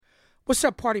What's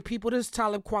up, party people? This is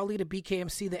Talib Kweli, the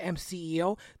BKMC, the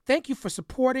MCEO. Thank you for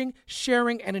supporting,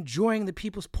 sharing, and enjoying the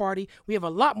People's Party. We have a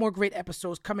lot more great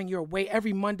episodes coming your way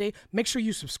every Monday. Make sure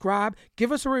you subscribe,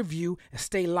 give us a review, and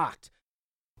stay locked.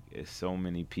 There's so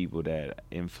many people that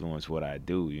influence what I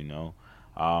do, you know.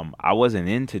 I wasn't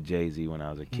into Jay-Z when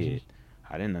I was a kid.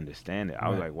 I didn't understand it. I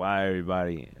was like, why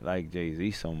everybody like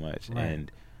Jay-Z so much? And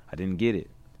I didn't get it.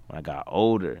 When I got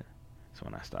older, that's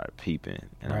when I started peeping.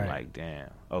 And I'm like, damn,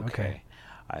 okay.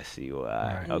 I see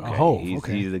why.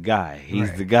 Okay, he's the guy.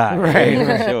 He's the guy. For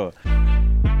sure.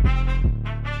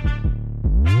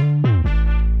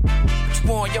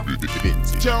 What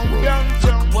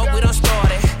we done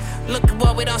started. Look at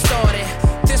what we done started.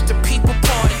 This the people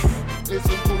party.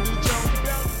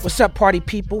 What's up, party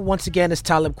people? Once again, it's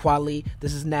Talib Kweli.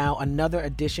 This is now another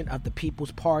edition of the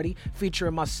People's Party,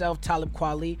 featuring myself, Talib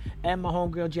Kweli, and my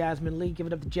homegirl, Jasmine Lee. Give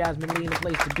it up to Jasmine Lee in the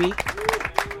place to be.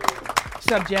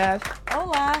 What's up, Jazz?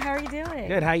 Hola, how are you doing?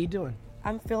 Good, how you doing?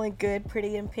 I'm feeling good,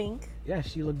 pretty in pink.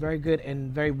 Yes, you look very good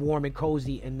and very warm and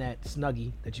cozy in that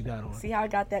Snuggie that you got on. See how I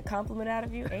got that compliment out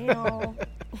of you? Ayo.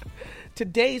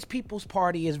 Today's People's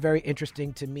Party is very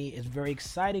interesting to me. It's very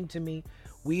exciting to me.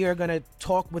 We are going to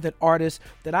talk with an artist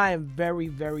that I am very,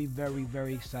 very, very,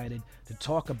 very excited to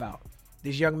talk about.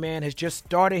 This young man has just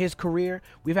started his career.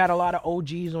 We've had a lot of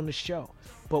OGs on the show,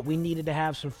 but we needed to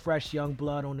have some fresh young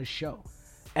blood on the show.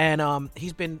 And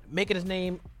he's been making his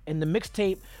name in the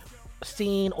mixtape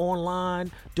scene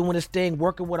online, doing his thing,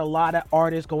 working with a lot of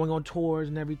artists, going on tours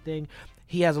and everything.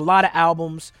 He has a lot of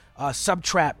albums,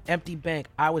 Subtrap, Empty Bank,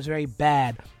 I Was Very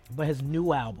Bad, but his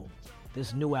new album,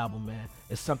 this new album, man,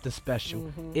 is something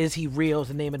special. Is He Real is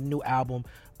the name of the new album.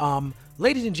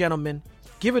 Ladies and gentlemen,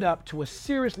 give it up to a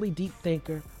seriously deep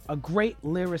thinker, a great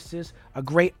lyricist, a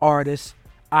great artist,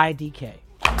 IDK.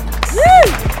 Woo!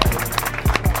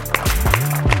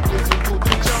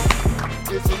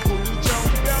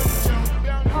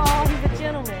 Oh, he's a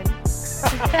gentleman.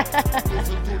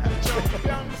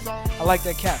 I like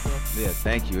that cap, bro. Yeah,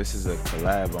 thank you. This is a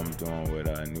collab I'm doing with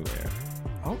New Era.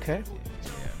 Okay.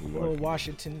 Yeah, we A little working.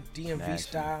 Washington DMV National.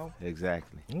 style.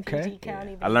 Exactly. Okay. PG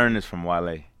County. I learned this from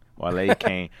Wale. Wale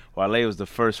came. Wale was the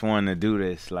first one to do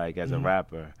this, like as a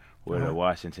rapper, with a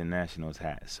Washington Nationals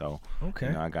hat. So, Okay.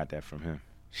 you know, I got that from him.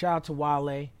 Shout out to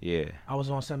Wale. Yeah. I was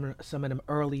on some of them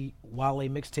early Wale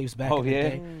mixtapes back Oh, in the yeah?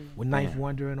 day with Ninth Damn.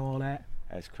 Wonder and all that.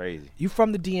 That's crazy. You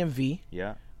from the DMV,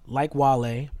 Yeah. like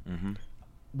Wale. Mhm.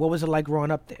 What was it like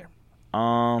growing up there?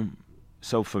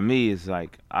 So for me, it's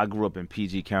like I grew up in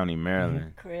PG County,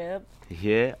 Maryland. Crib.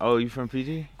 Yeah. Oh, you from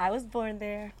PG? I was born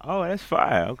there. Oh, that's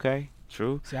fire. Okay.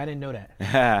 True. See, I didn't know that.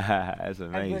 That's I've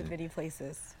amazing. lived many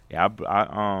places. Yeah,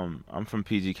 I'm from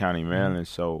PG County, Maryland.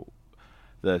 So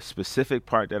the specific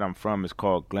part that I'm from is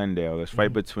called Glendale. It's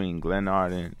right between Glen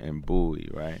Arden and Bowie,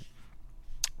 right?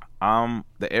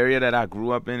 The area that I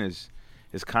grew up in is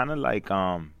kind of like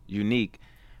unique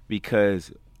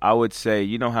because I would say,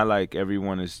 you know how like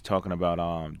everyone is talking about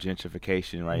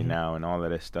gentrification right now and all of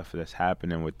that stuff that's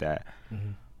happening with that.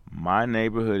 My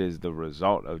neighborhood is the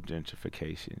result of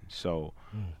gentrification. So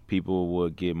people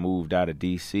would get moved out of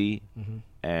DC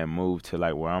and move to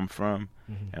like where I'm from.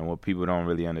 And what people don't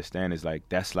really understand is like,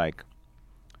 that's like,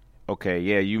 okay,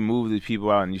 yeah, you move the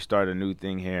people out and you start a new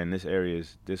thing here and this area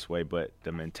is this way, but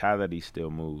the mentality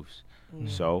still moves.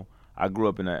 So I grew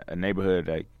up in a neighborhood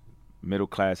like middle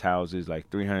class houses, like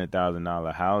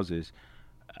 $300,000 houses.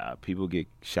 People get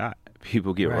shot,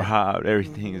 people get robbed.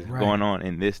 Everything is going on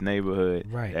in this neighborhood.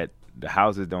 That the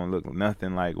houses don't look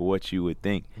nothing like what you would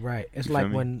think. Right. It's You like feel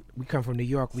me? when we come from New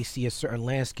York, we see a certain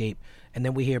landscape, and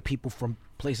then we hear people from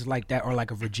places like that, or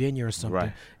like a Virginia or something,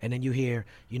 Right. and then you hear,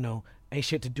 you know, ain't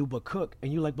shit to do but cook,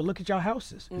 and you're like, but look at y'all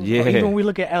houses. Yeah. Or even when we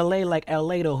look at LA, like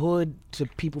LA, the hood to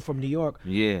people from New York,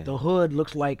 Yeah. the hood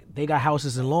looks like they got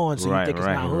houses and lawns, so you think it's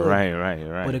not hood,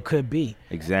 Right. but it could be.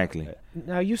 Exactly.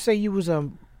 Now you say you was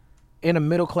in a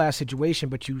middle class situation,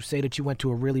 but you say that you went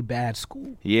to a really bad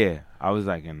school. Yeah, I was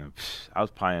like I was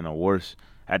probably in the worst,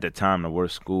 at the time, the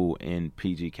worst school in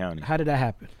PG County. How did that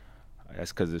happen?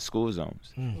 That's because of school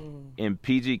zones. In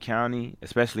PG County,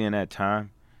 especially in that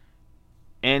time,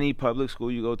 any public school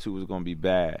you go to was going to be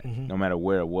bad, no matter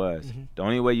where it was. The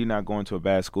only way you're not going to a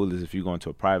bad school is if you're going to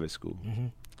a private school.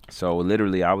 So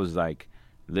literally, I was like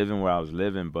living where I was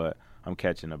living, but I'm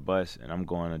catching a bus and I'm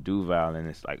going to Duval, and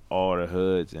it's like all the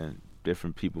hoods and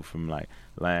different people from like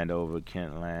Landover,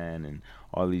 Kentland, and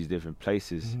all these different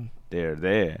places. They're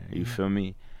there. You feel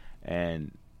me?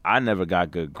 And I never got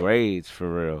good grades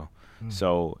for real.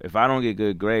 So if I don't get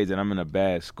good grades and I'm in a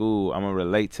bad school, I'm gonna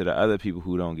relate to the other people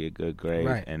who don't get good grades,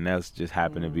 Right. and that's just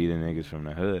happen to be the niggas from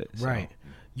the hood. So. Right.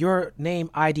 your name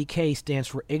IDK stands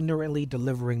for ignorantly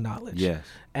delivering knowledge. Yes.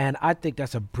 And I think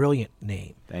that's a brilliant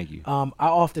name. Thank you. I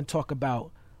often talk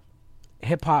about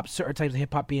hip hop, certain types of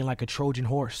hip hop being like a Trojan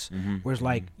horse, where it's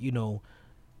like, you know,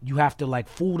 you have to like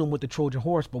fool them with the Trojan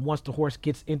horse, but once the horse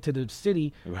gets into the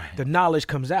city, Right. the knowledge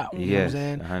comes out. You Yes, know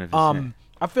what I'm saying? 100%.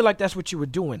 I feel like that's what you were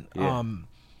doing. Yeah.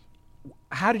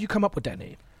 How did you come up with that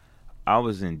name? I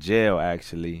was in jail,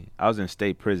 actually. I was in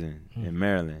state prison in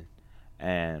Maryland,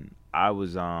 and I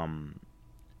was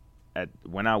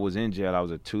when I was in jail, I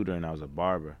was a tutor and I was a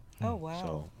barber. Oh, wow.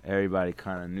 So everybody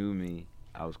kind of knew me.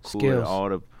 I was cool Skills.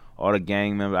 with all the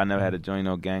gang members. I never had to join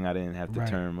no gang. I didn't have to Right.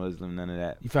 turn Muslim, none of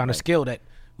that. You found a Like, skill that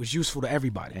was useful to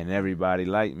everybody. and everybody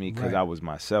liked me because Right. I was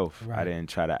myself. Right. I didn't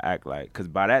try to act like, because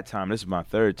by that time, this is my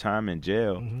third time in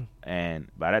jail, and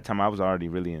by that time I was already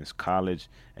really in college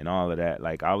and all of that.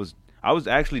 Like I was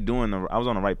actually I was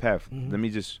on the right path. Let me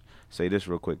just say this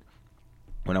real quick.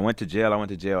 When I went to jail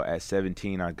at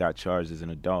 17. I got charged as an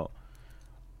adult.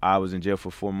 I was in jail for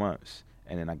 4 months,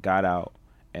 and then I got out,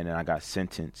 and then I got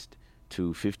sentenced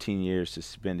to 15 years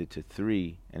suspended to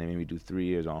 3, and they made me do 3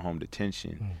 years on home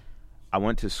detention. I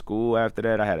went to school after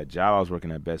that. I had a job. I was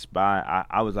working at Best Buy.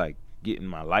 I was like getting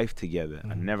my life together.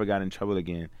 I never got in trouble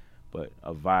again, but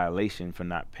a violation for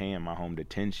not paying my home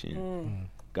detention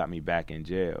got me back in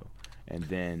jail. And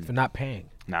then For not paying.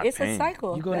 not It's paying. a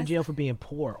cycle. You go to That's- jail for being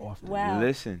poor often. Wow.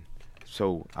 Listen,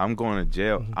 so I'm going to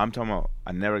jail. I'm talking about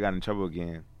I never got in trouble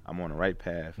again. I'm on the right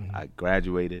path. I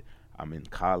graduated. I'm in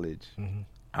college.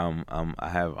 I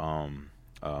have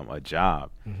a job,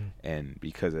 and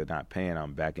because of not paying,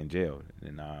 I'm back in jail.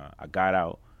 And I got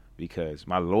out because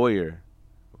my lawyer,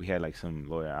 we had like some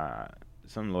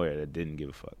lawyer that didn't give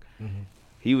a fuck.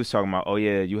 He was talking about, oh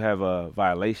yeah, you have a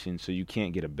violation, so you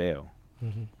can't get a bail.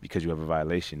 Because you have a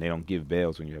violation. They don't give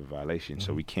bails when you have a violation,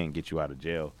 so we can't get you out of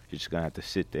jail. You're just going to have to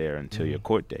sit there until your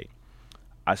court date.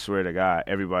 I swear to God,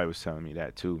 everybody was telling me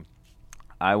that too.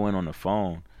 I went on the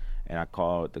phone and I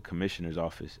called the commissioner's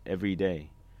office every day.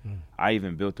 I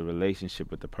even built a relationship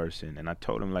with the person, and I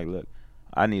told him, like, look,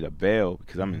 I need a bail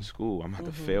because I'm in school. I'm about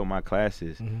to fail my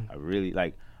classes.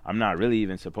 I'm not really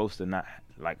even supposed to not,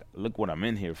 like, look what I'm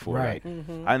in here for. Right. Like,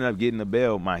 I ended up getting a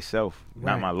bail myself,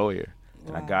 not Right. my lawyer.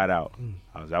 And I Wow. got out.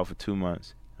 I was out for 2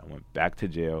 months. I went back to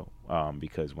jail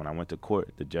because when I went to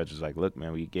court, the judge was like, look,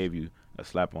 man, we gave you a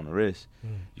slap on the wrist.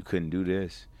 You couldn't do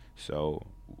this. So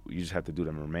you just have to do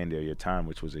the remainder of your time,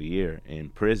 which was a year in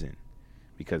prison.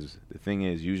 Because the thing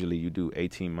is, usually you do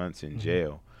 18 months in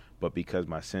jail. But because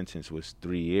my sentence was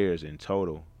 3 years in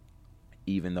total,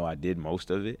 even though I did most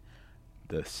of it,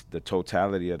 the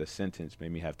totality of the sentence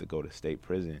made me have to go to state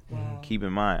prison. Wow. Keep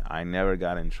in mind, I never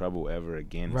got in trouble ever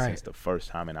again Right. since the first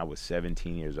time, and I was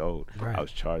 17 years old. Right. I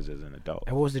was charged as an adult.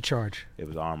 And what was the charge? It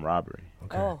was armed robbery.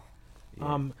 Oh,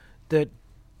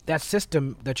 That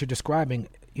system that you're describing,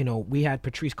 you know, we had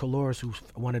Patrice Colores, who's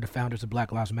one of the founders of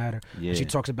Black Lives Matter. Yeah. And she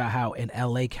talks about how in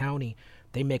LA County,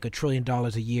 they make $1 trillion a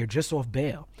year just off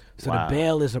bail. So Wow. the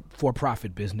bail is a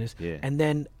for-profit business. Yeah. And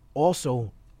then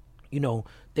also, you know,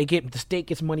 the state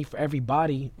gets money for every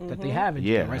body that they have in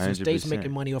jail, Yeah, right? So the state's 100%.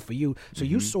 making money off of you. So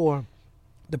you saw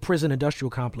the prison industrial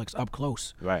complex up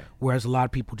close. Right. Whereas a lot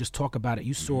of people just talk about it.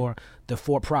 You saw the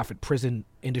for-profit prison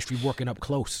industry working up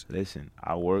close. Listen,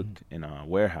 I worked in a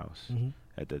warehouse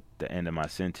at the end of my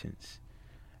sentence,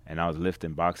 and I was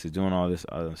lifting boxes, doing all this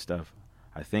other stuff.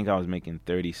 I think I was making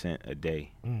 30 cents a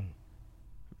day.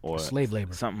 Or Slave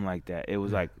labor. something like that. It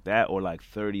was like that, or like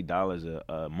 $30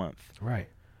 a month. Right.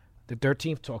 The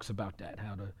 13th talks about that,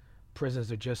 how the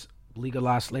prisons are just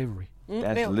legalized slavery.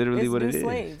 That's literally what it is.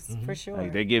 Slaves, for sure.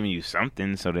 Like they're giving you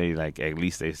something, so they like at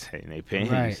least they say they paying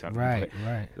you Right, something. right, But,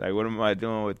 right. like, what am I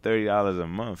doing with $30 a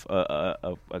month?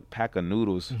 A pack of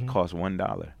noodles costs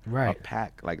 $1. Right. A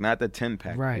pack, like not the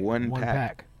 10-pack. Right. One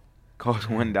pack costs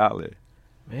 $1.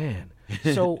 Man.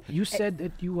 So you said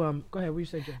that you go ahead. What you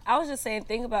say, Jay? I was just saying,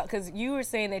 think about, because you were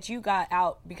saying that you got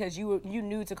out because you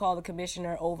knew to call the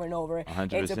commissioner over and over and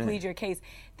to 100%. plead your case.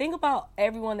 Think about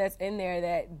everyone that's in there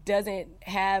that doesn't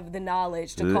have the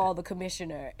knowledge to call the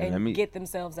commissioner and get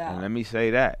themselves out. And let me say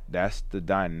that's the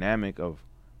dynamic of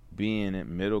being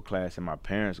in middle class and my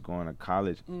parents going to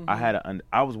college.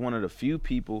 I was one of the few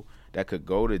people that could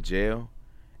go to jail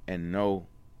and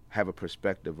have a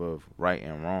perspective of right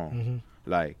and wrong.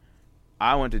 Like,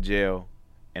 I went to jail,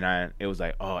 and it was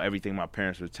like, oh, everything my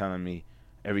parents were telling me,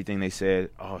 everything they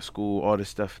said, oh, school, all this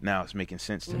stuff, now it's making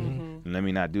sense to me. And let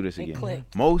me not do this It again.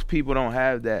 clicked. Most people don't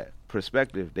have that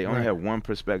perspective. They only Right. have one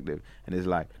perspective, and it's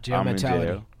like, Jail I'm mentality.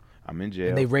 in jail. I'm in jail.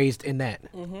 And they raised in that.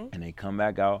 And they come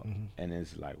back out, and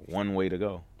it's like one way to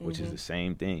go, which is the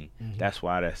same thing. That's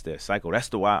why that's their cycle. That's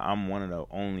why I'm one of the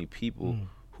only people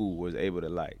who was able to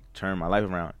like turn my life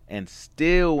around and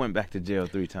still went back to jail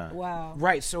 3 times. Wow.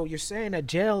 Right. So you're saying that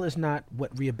jail is not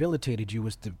what rehabilitated you.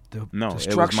 It's the no, the it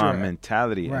structure. was my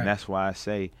mentality, Right. and that's why I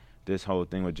say this whole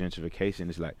thing with gentrification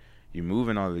is like you're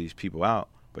moving all of these people out,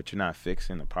 but you're not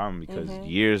fixing the problem because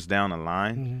years down the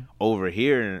line, over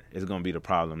here is going to be the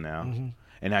problem now,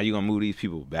 and now you're going to move these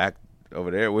people back over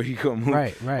there. Where you going to move?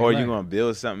 Right, or you're going to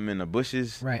build something in the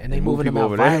bushes. Right, and they moving them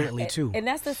out violently too. And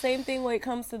that's the same thing when it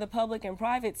comes to the public and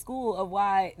private school of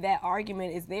why that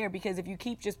argument is there. Because if you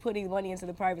keep just putting money into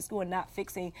the private school and not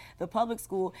fixing the public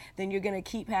school, then you're going to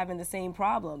keep having the same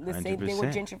problem. The same thing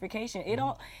with 100%.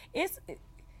 gentrification.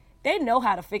 They know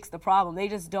how to fix the problem. They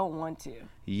just don't want to.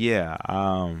 Yeah,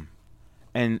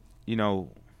 and you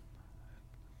know,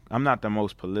 I'm not the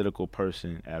most political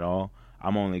person at all.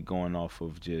 I'm only going off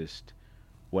of just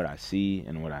what I see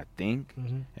and what I think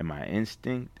and my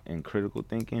instinct and critical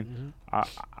thinking.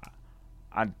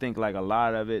 I think like a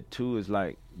lot of it too is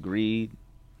like greed,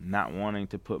 not wanting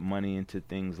to put money into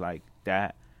things like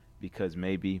that because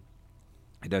maybe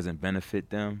it doesn't benefit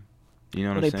them. You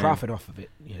know what I'm saying? They profit off of it.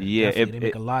 Yeah, they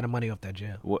make a lot of money off that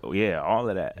jail. Well, yeah, all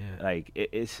of that. Yeah. Like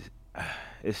it's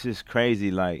just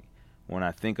crazy. Like when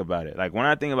I think about it, like when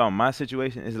I think about my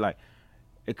situation, it's like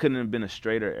it couldn't have been a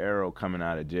straighter arrow coming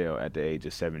out of jail at the age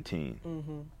of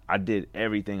 17. I did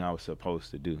everything I was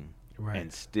supposed to do,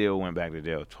 and still went back to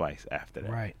jail twice after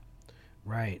that.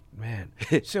 Right, man.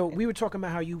 So we were talking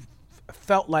about how you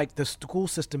felt like the school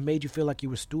system made you feel like you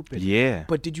were stupid. Yeah.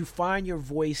 But did you find your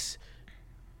voice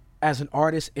as an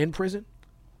artist in prison?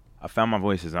 I found my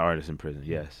voice as an artist in prison.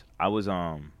 Yes, I was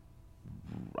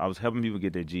helping people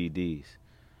get their GEDs,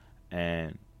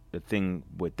 and the thing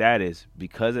with that is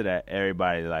because of that,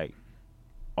 everybody like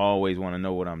always want to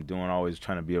know what I'm doing, always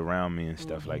trying to be around me and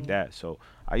stuff like that. So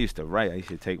I used to write. I used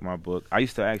to take my book. I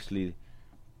used to actually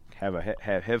have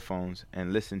headphones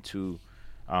and listen to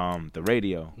the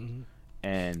radio,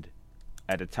 and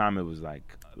at the time it was like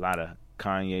a lot of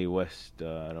Kanye West,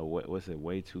 what's it,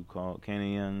 Way Too Cold, Can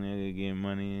a Young Nigga Get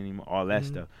Money Anymore, all that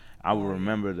stuff. I would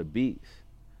remember the beats.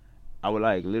 I would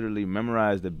like literally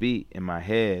memorize the beat in my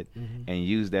head and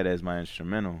use that as my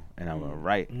instrumental, and I would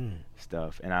write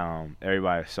stuff. And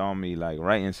everybody saw me like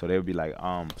writing, so they would be like,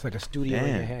 it's like a studio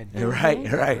in your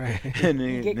head. Right. And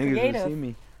then Get niggas creative. would see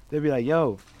me. They'd be like,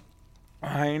 yo,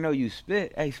 I didn't know you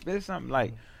spit. Hey, spit something.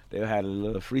 Like they'll have a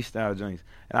little freestyle joints,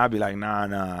 and I'd be like,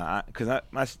 nah, because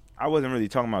I wasn't really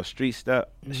talking about street stuff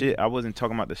shit. I wasn't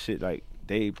talking about the shit like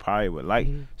they probably would like,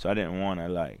 so I didn't want to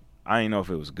like. I didn't know if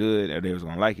it was good or they was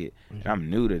gonna like it, and I'm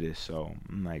new to this, so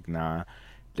I'm like, nah.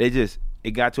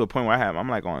 It got to a point where I'm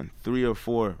like on 3 or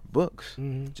 4 books,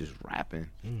 just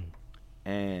rapping,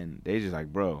 and they just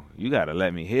like, bro, you gotta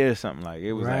let me hear something. Like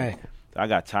it was like, I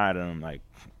got tired of them like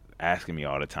asking me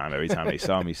all the time every time they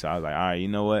saw me, so I was like, all right, you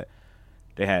know what?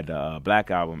 They had the Black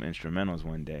Album instrumentals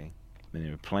one day, and they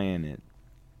were playing it,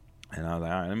 and I was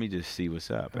like, all right, let me just see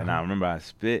what's up. And I remember I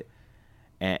spit.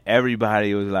 And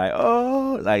everybody was like,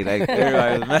 oh, like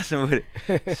everybody was messing with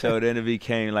it. So then it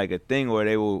became like a thing where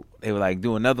they were like,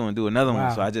 do another one.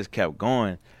 So I just kept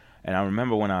going. And I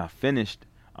remember when I finished,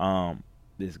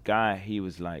 this guy, he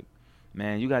was like,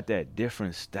 man, you got that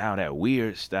different style, that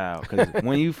weird style. Because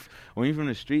when you from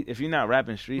the street, if you're not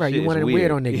rapping street shit, you it's wanted weird.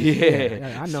 weird on niggas.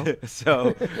 Yeah, I know.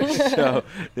 So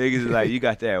niggas is like, you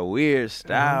got that weird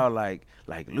style, like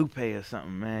Lupe or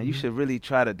something, man. You should really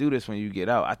try to do this when you get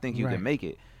out. I think you can make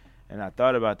it. And I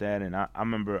thought about that, and I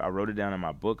remember I wrote it down in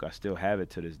my book. I still have it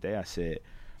to this day. I said,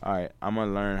 all right, I'm going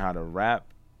to learn how to rap.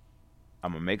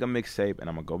 I'm going to make a mixtape, and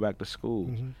I'm going to go back to school.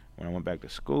 When I went back to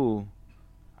school,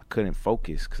 I couldn't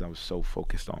focus because I was so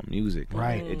focused on music.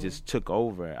 Right. It just took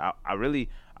over.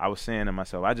 I was saying to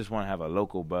myself, I just want to have a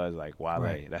local buzz like Wale.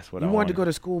 Right. That's what you I wanted to go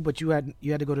to school, but you had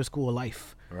to go to school of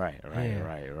life. Right.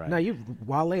 Now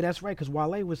Wale, that's right, because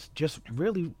Wale was just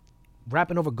really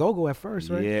rapping over go-go at first,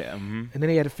 right? Yeah. And then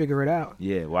he had to figure it out.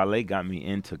 Yeah, Wale got me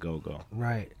into go-go.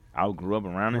 Right. I grew up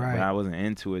around it, but I wasn't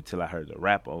into it till I heard the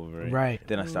rap over it. Right.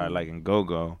 Then I started liking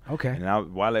go-go. Okay.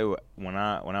 And Wale, when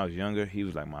I was younger, he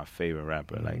was like my favorite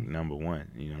rapper, like number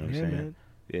 1. You know what I'm saying? Man.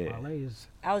 Yeah. Wale is.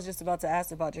 I was just about to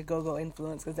ask about your go-go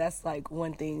influence because that's like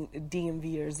one thing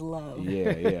DMVers love.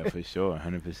 Yeah, for sure,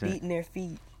 100%. Beating their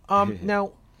feet.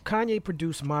 Now, Kanye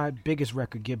produced my biggest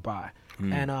record, Get By,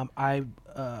 and I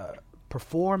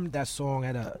performed that song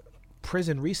at a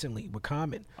prison recently with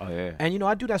Common. Oh yeah. And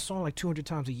I do that song like 200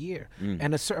 times a year. And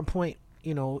at a certain point,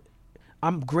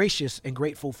 I'm gracious and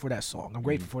grateful for that song. I'm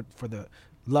grateful for the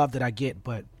love that I get,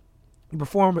 but you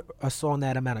perform a song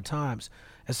that amount of times,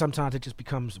 and sometimes it just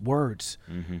becomes words.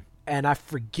 and I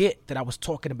forget that I was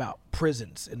talking about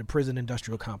prisons in the prison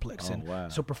industrial complex. Oh, And wow.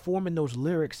 so performing those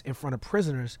lyrics in front of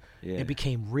prisoners, Yeah. it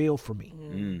became real for me.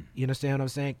 Mm. You understand what I'm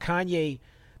saying? Kanye,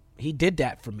 he did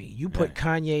that for me. You put Right.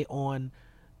 Kanye on,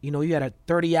 you know, you had a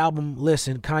 30 album list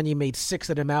and Kanye made 6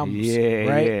 of them albums. Yeah,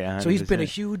 right? yeah, So he's been a 100%.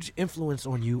 huge influence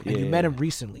on you, and you Yeah. met him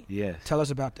recently. Yes. Tell us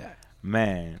about that.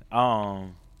 Man,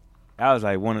 that was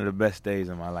like one of the best days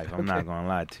of my life. I'm not Okay. gonna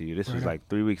lie to you. This was Right on. like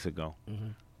 3 weeks ago.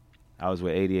 I was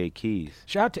with 88 Keys.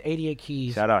 Shout out to 88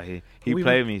 Keys Shout out, he We-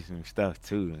 played me some stuff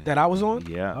too. that I was on.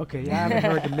 Yeah. Okay, yeah, I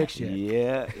haven't heard the mix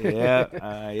yet.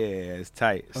 Yeah, it's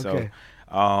tight. Okay.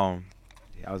 So,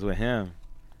 I was with him,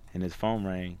 and his phone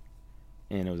rang,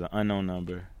 and it was an unknown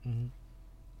number, Mhm.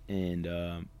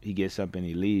 and he gets up and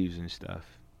he leaves and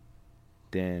stuff.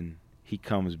 Then he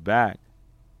comes back,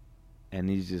 and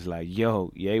he's just like,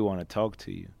 "Yo, Ye want to talk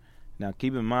to you." Now,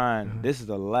 keep in mind, this is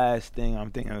the last thing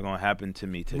I'm thinking is gonna happen to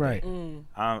me today. Right, You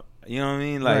know what I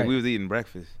mean? Like Right. we was eating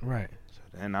breakfast. right.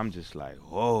 And I'm just like,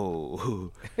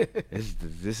 whoa,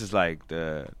 this is like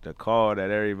the call that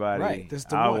everybody Right, this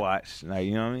the I one. watch, like,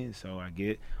 you know what I mean? So I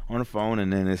get on the phone,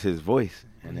 and then it's his voice,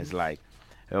 and it's like,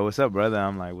 "Yo, what's up, brother?"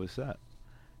 I'm like, "What's up?"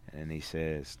 And he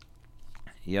says,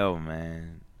 "Yo,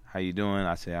 man, how you doing?"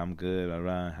 I say, "I'm good, all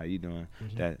right. How you doing?"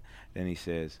 Then he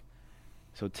says,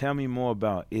 "So tell me more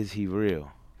about Is He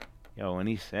Real?" Yo, when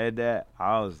he said that,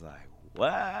 I was like,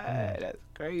 "What? That's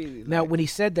crazy." Now, Like, when he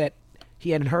said that,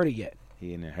 he hadn't heard it yet.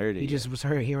 he hadn't heard it He yet. just was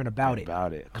hearing about it.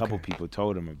 A couple Okay. people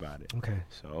told him about it. Okay.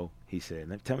 So he said,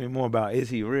 "Tell me more about Is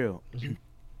He Real?"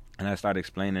 And I started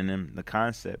explaining him the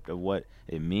concept of what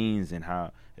it means and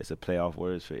how it's a play off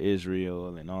words for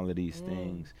Israel and all of these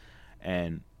things.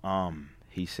 And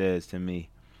he says to me,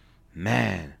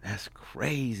 "Man, that's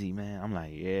crazy, man." I'm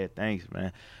like, "Yeah, thanks,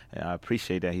 man. And I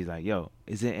appreciate that." He's like, "Yo,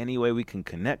 is there any way we can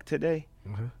connect today?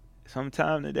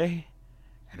 Sometime today?"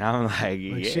 And I'm like,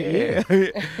 Like, "Yeah."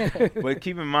 shit, But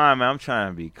keep in mind, man, I'm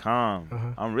trying to be calm.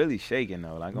 Uh-huh. I'm really shaking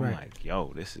though. Like I'm Right. like,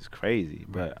 "Yo, this is crazy,"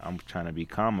 but I'm trying to be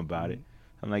calm about it.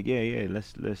 I'm like, "Yeah,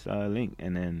 let's link."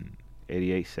 And then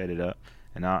 88 set it up,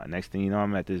 and next thing you know,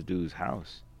 I'm at this dude's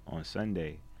house on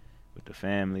Sunday with the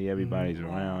family. Everybody's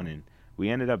around, and we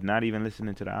ended up not even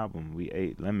listening to the album. We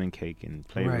ate lemon cake and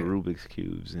played Right. with Rubik's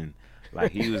cubes, and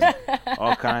like he was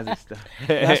all kinds of stuff.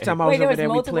 Last time I was Wait, there over was there,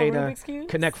 we multiple played Rubik's Cubes?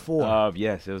 Connect 4.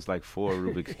 Yes, it was like 4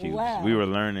 Rubik's cubes. Wow. We were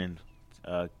learning.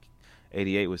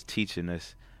 88 was teaching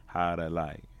us how to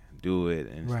like do it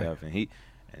and Right. stuff, and it's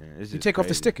you just take off the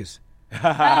crazy. stickers. Oh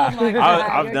my God,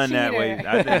 I've you're done a that way. cheater.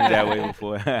 I've done it that way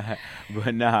before,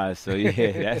 but nah. So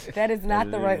yeah, That is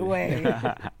not the right way.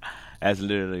 That's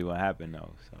literally what happened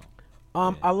though.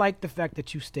 So I like the fact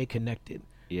that you stay connected.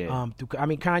 yeah, I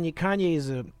mean, Kanye is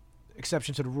a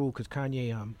exception to the rule because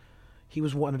Kanye, he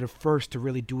was one of the first to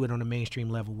really do it on a mainstream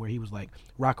level, where he was like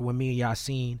rocking with me and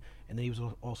Yasin, and then he was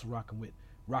also rocking with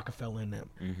Rockefeller and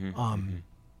them.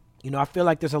 You know, I feel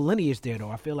like there's a lineage there,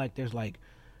 though. I feel like there's like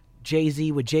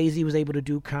Jay-Z, what Jay-Z was able to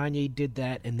do, Kanye did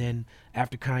that, and then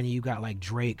after Kanye, you got like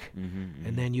Drake,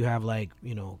 and then you have like,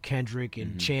 you know, Kendrick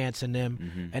and Chance and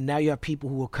them, and now you have people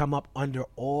who will come up under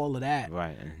all of that,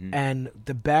 right. and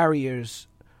the barriers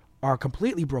are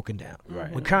completely broken down.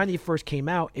 Right. When Kanye first came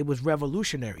out, it was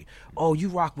revolutionary. Oh, you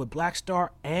rock with Black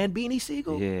Star and Beanie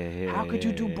Siegel? Yeah, How could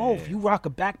you do yeah, both? yeah. You rock a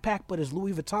backpack, but it's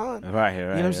Louis Vuitton. Right, You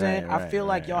know what I'm saying? I feel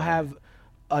like y'all right. have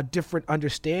a different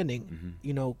understanding,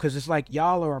 you know, because it's like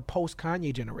y'all are a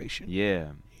post-Kanye generation. Yeah,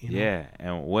 You know? yeah.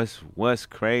 And what's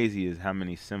crazy is how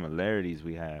many similarities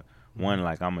we have. One,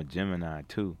 like I'm a Gemini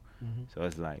too, so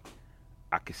it's like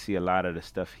I could see a lot of the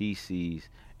stuff he sees,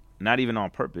 not even on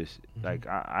purpose. Like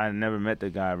I never met the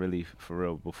guy really for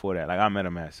real before that. Like I met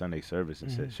him at Sunday service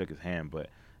and shook his hand, but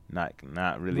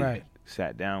not really Right.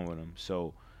 sat down with him.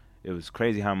 So it was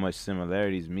crazy how much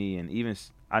similarities me and even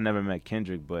I never met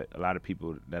Kendrick, but a lot of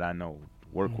people that I know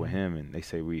work with him, and they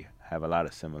say we have a lot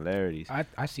of similarities.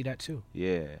 I see that too.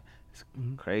 Yeah, it's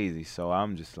crazy. So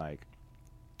I'm just like,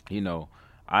 you know,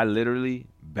 I literally,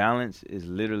 balance is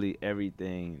literally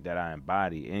everything that I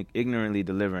embody. Ignorantly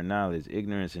delivering knowledge.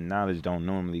 Ignorance and knowledge don't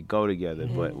normally go together,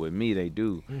 but with me they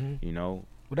do. You know,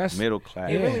 Well, that's middle class.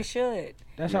 It Yeah. really should.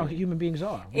 that's how human beings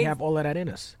are. We It's- have all of that in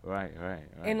us. Right.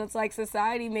 And it's like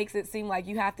society makes it seem like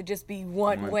you have to just be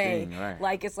one One way. thing, right.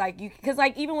 Like it's like you, because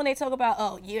like even when they talk about,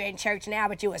 oh, you're in church now,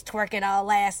 but you was twerking all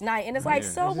last night, and it's like,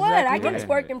 so That's what? I exactly can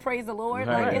right. twerk and praise the Lord.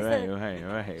 Right, Like it's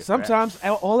right. Sometimes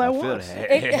all at I feel once. that.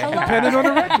 Depending on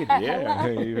the record. Yeah,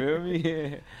 you feel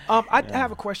me? I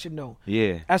have a question though.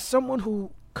 Yeah. As someone who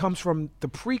comes from the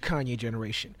pre-Kanye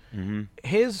generation,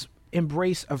 his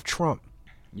embrace of Trump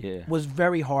was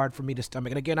very hard for me to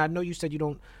stomach. And again, I know you said you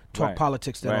don't talk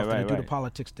politics that often, and do the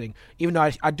politics thing, even though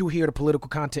I do hear the political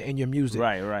content in your music,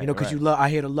 right, you know, because I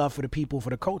hear the love for the people, for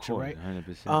the culture, right?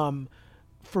 100%.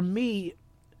 For me,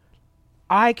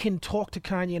 I can talk to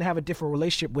Kanye and have a different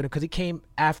relationship with him because he came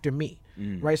after me,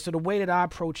 right? So the way that I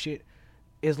approach it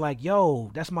is like, yo,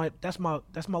 that's my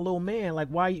little man. Like,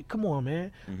 why? Come on,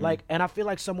 man. Like, and I feel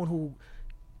like someone who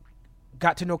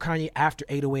got to know Kanye after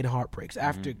 808 and Heartbreaks,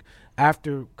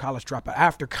 after College Dropout,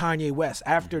 after Kanye West,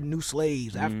 after New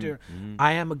Slaves, after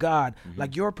I Am a God.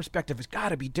 Like, your perspective has got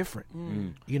to be different,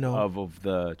 you know,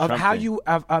 of how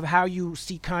you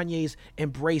see Kanye's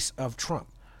embrace of Trump.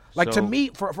 Like, to me,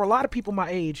 for a lot of people my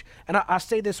age, and I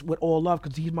say this with all love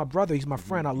because he's my brother, he's my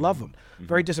friend, I love him.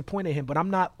 Very disappointed in him, but I'm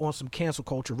not on some cancel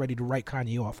culture ready to write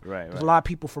Kanye off. There's a lot of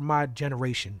people from my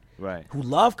generation who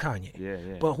love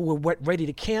Kanye, but who are ready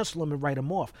to cancel him and write him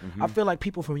off. I feel like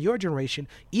people from your generation,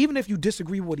 even if you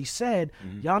disagree with what he said,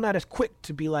 y'all not as quick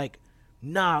to be like,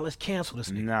 nah, let's cancel this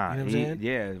nigga. You know what I'm saying?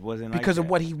 Yeah, it wasn't because like of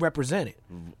what he represented.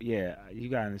 Yeah, you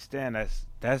gotta understand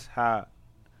that's how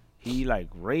he like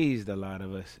raised a lot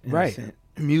of us,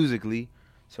 musically.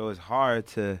 So it's hard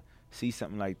to see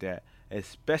something like that,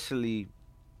 especially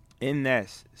in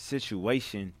that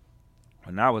situation.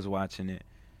 When I was watching it,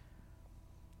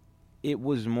 it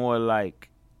was more like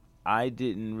I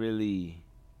didn't really.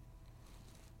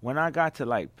 When I got to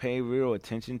like pay real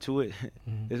attention to it,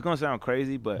 it's gonna sound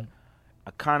crazy, but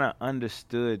I kind of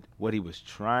understood what he was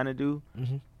trying to do.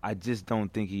 I just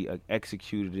don't think he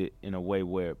executed it in a way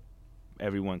where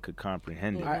everyone could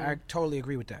comprehend it. I totally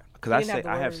agree with that. Because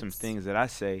I have some things that I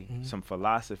say, some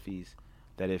philosophies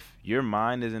that if your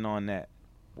mind isn't on that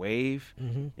wave,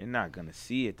 you're not gonna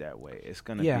see it that way. It's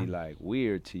gonna be like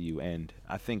weird to you, and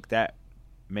I think that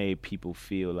made people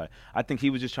feel like. I think he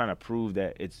was just trying to prove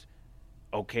that it's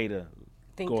okay to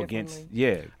go against.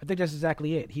 Yeah, I think that's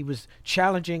exactly it. He was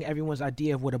challenging everyone's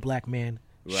idea of what a black man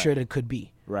should and could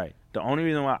be. Right. The only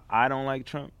reason why I don't like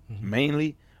Trump,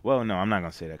 mainly. Well, no, I'm not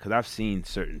going to say that because I've seen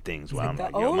certain things where I'm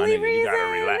like, yo, my nigga, you got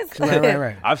to relax.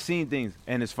 Right. I've seen things,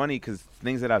 and it's funny because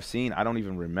things that I've seen, I don't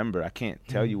even remember. I can't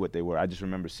tell you what they were. I just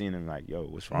remember seeing them like, yo,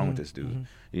 what's wrong with this dude?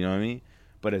 You know what I mean?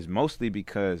 But it's mostly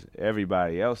because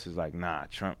everybody else is like, nah,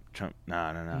 Trump,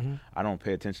 nah. I don't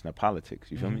pay attention to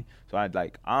politics, you feel me? So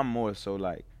I'm more so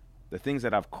like, the things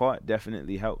that I've caught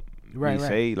definitely help me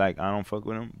say, like, I don't fuck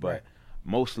with him. But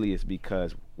mostly it's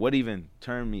because what even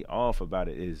turned me off about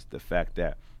it is the fact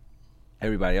that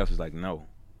everybody else is like, no.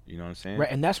 You know what I'm saying? Right,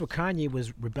 and that's what Kanye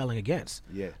was rebelling against.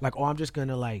 Yeah. Like, I'm just going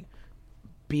to, like,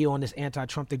 be on this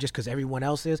anti-Trump thing just because everyone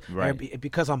else is. Right.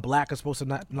 Because I'm black, I'm supposed to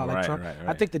not like Trump. Right.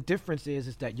 I think the difference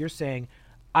is that you're saying,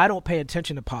 I don't pay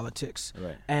attention to politics.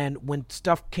 Right. And when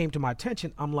stuff came to my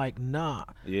attention, I'm like, nah.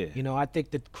 Yeah. You know, I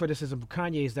think the criticism of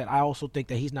Kanye is that I also think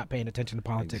that he's not paying attention to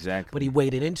politics. Exactly. But he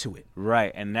waded into it.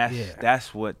 Right, and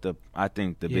that's what I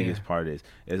think the biggest part is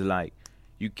like,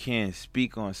 you can't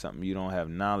speak on something you don't have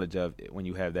knowledge of when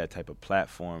you have that type of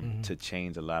platform to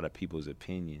change a lot of people's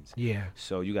opinions. Yeah.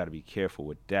 So you got to be careful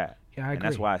with that. Yeah, I agree. And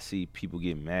that's why I see people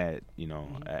get mad, you know,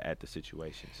 at the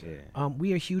situations. Yeah.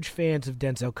 We are huge fans of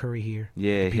Denzel Curry here.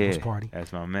 Yeah, at the People's Party.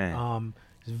 That's my man.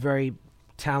 He's a very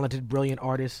talented, brilliant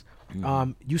artist.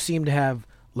 You seem to have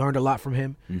learned a lot from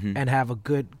him and have a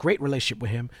great relationship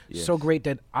with him. Yes. So great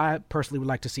that I personally would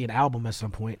like to see an album at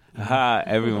some point.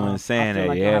 Everyone's saying I feel that.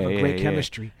 like I have a great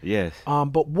chemistry. Yes.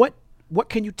 But what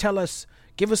can you tell us?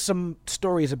 Give us some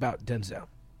stories about Denzel.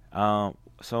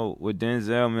 So with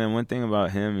Denzel, man, one thing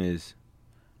about him is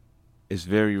it's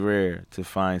very rare to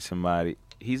find somebody.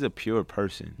 He's a pure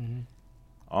person,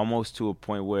 almost to a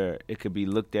point where it could be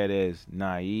looked at as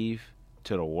naive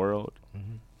to the world.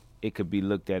 It could be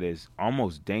looked at as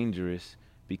almost dangerous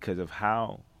because of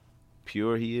how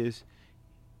pure he is.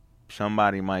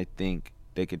 Somebody might think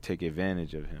they could take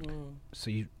advantage of him.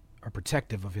 So you are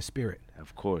protective of his spirit.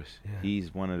 Of course. Yeah.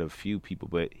 He's one of the few people,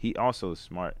 but he also is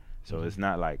smart. So it's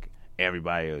not like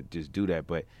everybody will just do that.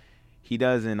 But he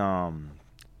doesn't,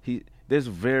 there's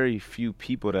very few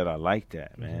people that are like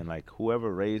that, man. Like,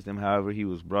 whoever raised him, however he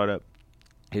was brought up,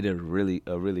 he did a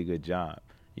really good job.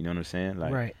 You know what I'm saying?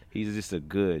 Like, he's just a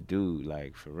good dude,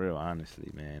 like, for real, honestly,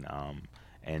 man.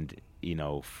 And, you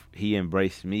know, he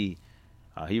embraced me.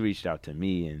 He reached out to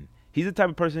me, and he's the type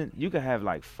of person, you could have,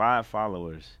 like, 5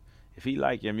 followers. If he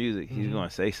like your music, he's going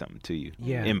to say something to you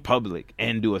in public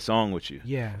and do a song with you.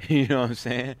 Yeah. You know what I'm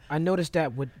saying? I noticed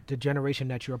that with the generation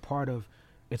that you're a part of,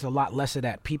 it's a lot less of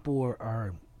that. People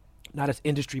are not as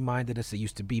industry-minded as they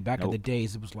used to be. Back in the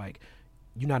days, it was like,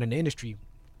 you're not in the industry,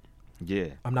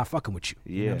 I'm not fucking with you.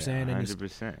 You know what I'm saying? And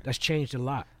 100%. That's changed a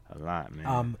lot. A lot,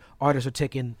 man. Artists are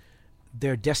taking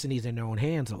their destinies in their own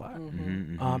hands a lot.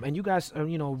 And you guys are,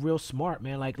 real smart,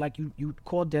 man. Like you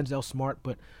called Denzel smart,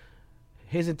 but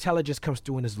his intelligence comes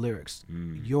through in his lyrics.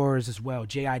 Yours as well,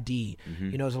 JID.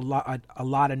 There's a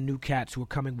lot of new cats who are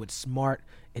coming with smart,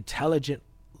 intelligent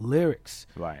lyrics.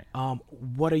 Right.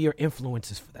 What are your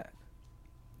influences for that?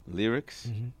 Lyrics?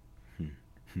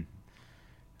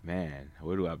 Man,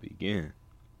 where do I begin?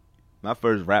 My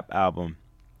first rap album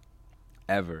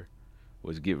ever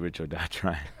was Get Rich or Die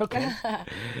Trying. Okay.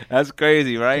 That's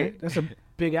crazy, right? Okay. That's a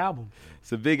big album.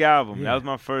 It's a big album. Yeah. That was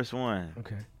my first one.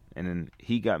 Okay. And then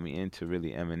he got me into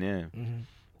really Eminem.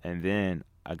 And then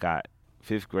I got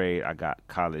 5th grade, I got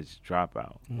College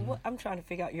Dropout. Well, I'm trying to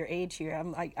figure out your age here.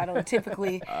 I'm like, I don't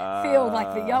typically feel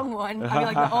like the young one. I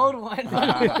mean, like the old one.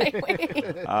 Like,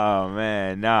 wait. Oh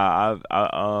man, nah.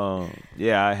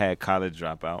 I had College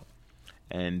Dropout,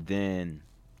 and then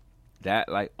that,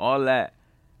 like, all that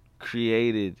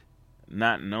created,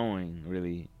 not knowing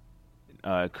really,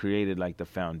 created like the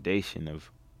foundation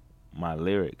of my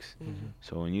lyrics.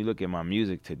 So when you look at my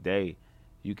music today,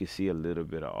 you can see a little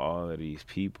bit of all of these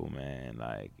people, man.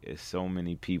 Like, it's so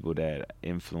many people that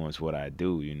influence what I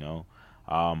do,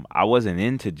 I wasn't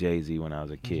into Jay-Z when I was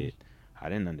a kid. I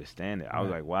didn't understand it. I was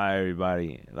like, why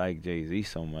everybody like Jay-Z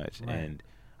so much? Right. And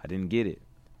I didn't get it.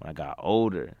 When I got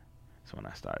older, that's when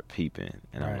I started peeping.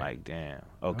 And I'm like, damn,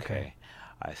 okay.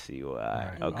 I see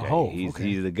why. Right. Okay,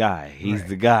 he's the guy. He's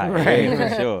the guy. Right. Hey,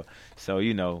 for sure.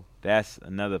 So, that's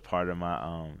another part of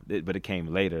my but it came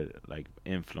later, like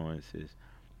influences.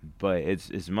 But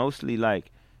it's mostly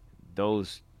like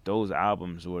those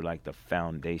albums were like the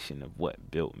foundation of what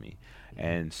built me.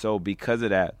 And so because of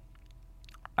that,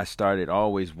 I started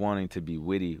always wanting to be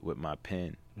witty with my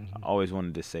pen. I always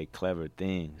wanted to say clever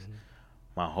things.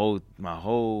 My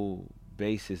whole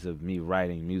basis of me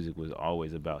writing music was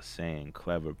always about saying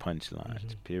clever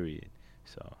punchlines, period.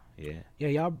 So, yeah. Yeah,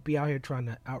 y'all be out here trying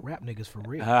to out-rap niggas for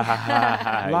real.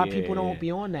 A lot of people don't be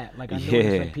on that. Like, I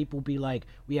noticed like people be like,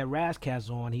 we had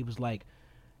Razkaz on, he was like,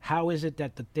 how is it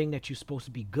that the thing that you're supposed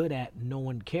to be good at, no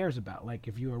one cares about? Like,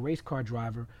 if you're a race car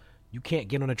driver, you can't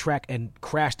get on a track and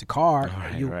crash the car,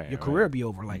 your career be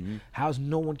over. Like, how's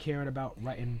no one caring about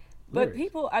writing lyrics? But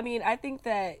people, I mean, I think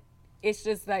that it's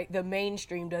just like the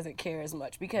mainstream doesn't care as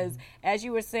much because, as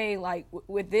you were saying, like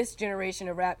with this generation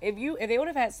of rap, if they would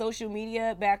have had social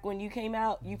media back when you came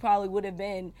out, you probably would have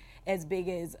been as big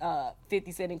as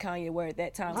 50 Cent and Kanye were at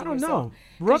that time. I don't know.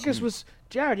 Ruckus was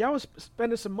Jared. Y'all was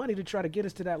spending some money to try to get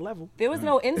us to that level. There was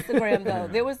no Instagram though.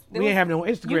 We didn't have no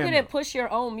Instagram. You couldn't push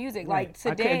your own music like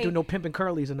today. I couldn't do no pimping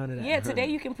curlies or none of that. Yeah, today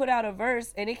you can put out a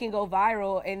verse and it can go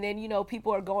viral, and then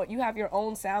people are going. You have your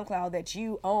own SoundCloud that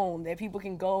you own that people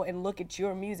can go and look at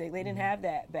your music. They didn't have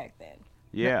that back then.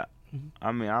 Yeah,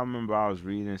 I mean, I remember I was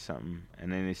reading something,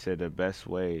 and then they said the best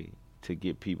way to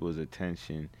get people's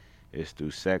attention is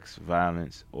through sex,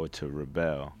 violence, or to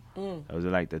rebel. Those are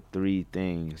like the 3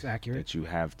 things that you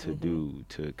have to do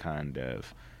to kind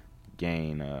of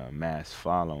gain a mass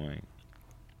following.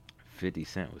 50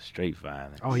 Cent was straight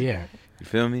violence. Oh, yeah. You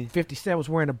feel me? 50 Cent was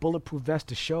wearing a bulletproof vest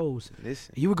to shows.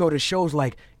 Listen. You would go to shows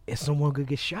like, is someone going to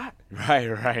get shot? Right.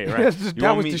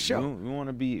 That was the show. You want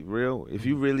to be real? If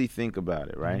you really think about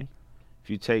it, right? If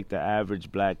you take the average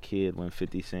black kid when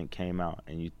 50 Cent came out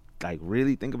and you like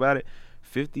really think about it,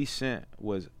 50 Cent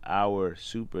was our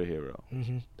superhero.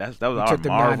 That was our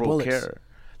Marvel character.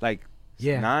 Like,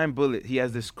 9 bullets. He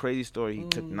has this crazy story. He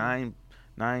took 9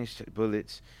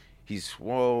 bullets. He's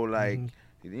swole, like,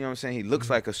 you know what I'm saying? He looks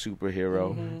like a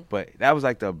superhero. But that was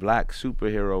like the black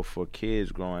superhero for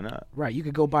kids growing up. Right. You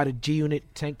could go buy the G-Unit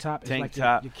tank top. Tank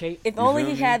top. your cape. If only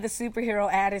he had the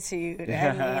superhero attitude.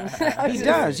 I mean, he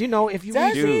does. If you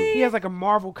read, he has like a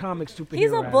Marvel Comics superhero.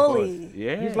 He's a bully.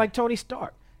 Yeah. He's like Tony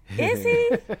Stark. Is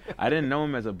he? I didn't know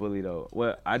him as a bully, though.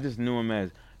 Well, I just knew him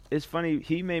as... It's funny.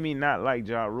 He made me not like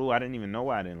Ja Rule. I didn't even know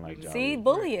why I didn't like Ja Rule. See,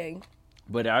 bullying.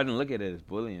 But I didn't look at it as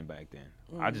bullying back then.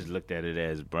 I just looked at it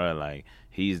as, bruh, like,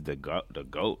 he's the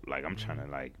GOAT. Like, I'm trying to,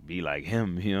 like, be like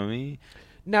him. You know what I mean?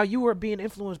 Now, you were being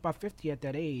influenced by 50 at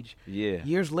that age. Yeah.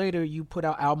 Years later, you put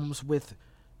out albums with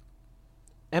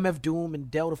MF Doom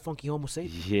and Del the Funky Homo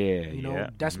Sapien. Yeah,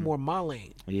 that's more my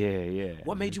lane. Yeah.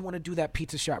 What made you want to do that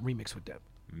Pizza Shop remix with them?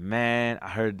 Man, I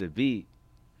heard the beat.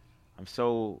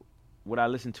 What I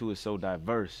listen to is so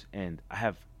diverse, and I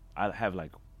have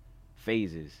like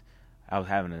phases. I was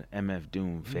having an MF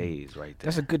Doom phase right there.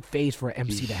 That's a good phase for an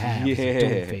MC to have. Yeah. A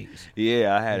Doom phase.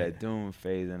 Yeah, I had a Doom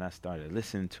phase, and I started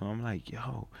listening to him. I'm like,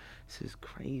 yo, this is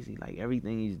crazy. Like,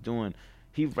 everything he's doing,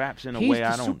 he raps in a He's way the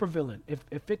I don't. supervillain. If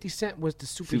 50 Cent was the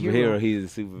Superhero,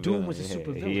 he's a supervillain. Doom was a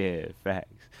supervillain. Yeah,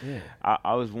 facts. Yeah.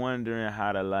 I was wondering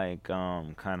how to like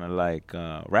kind of like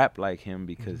rap like him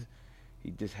because he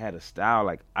just had a style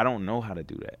like I don't know how to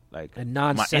do that. Like A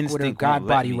non my sequitur instinct God won't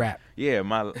let body me- rap. Yeah,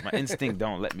 my instinct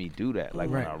don't let me do that. Like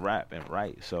when Right. I rap and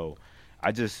write. So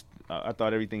I just I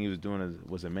thought everything he was doing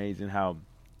was amazing. How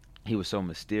he was so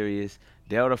mysterious.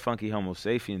 Dale the Funky Homo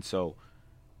Sapien. So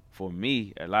for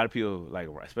me, a lot of people like,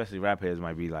 especially rap heads,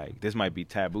 might be like, this might be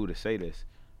taboo to say this.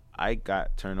 I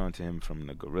got turned on to him from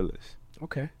the Gorillaz,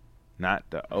 Okay. not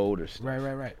the older stuff.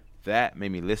 Right. That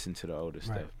made me listen to the older Right.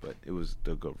 stuff, but it was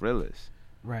the Gorillaz.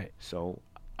 Right. So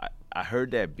I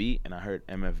heard that beat, and I heard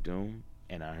MF Doom,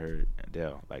 and I heard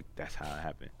Adele. Like, that's how it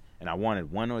happened. And I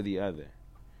wanted one or the other,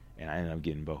 and I ended up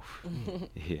getting both.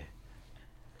 Yeah.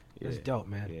 That's dope,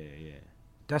 man. Yeah.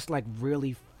 That's like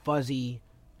really fuzzy,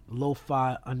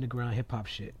 lo-fi underground hip hop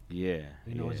shit. Yeah.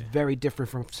 You know, yeah. it's very different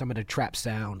from some of the trap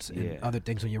sounds and Yeah. other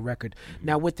things on your record.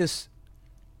 Now, with this,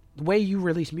 the way you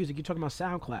release music, you're talking about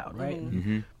SoundCloud, right?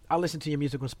 Mm-hmm. I listen to your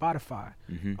music on Spotify.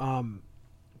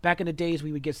 Back in the days,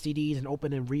 we would get CDs and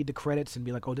open and read the credits and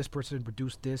be like, "Oh, this person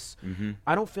produced this."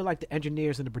 I don't feel like the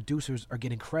engineers and the producers are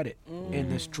getting credit in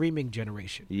the streaming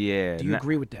generation. Yeah. Do you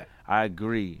agree with that? I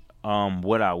agree.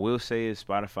 What I will say is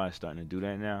Spotify's starting to do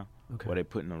that now. Okay. Where they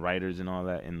putting the writers and all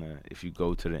that in the if you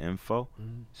go to the info.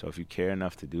 So if you care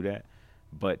enough to do that.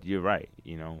 But you're right.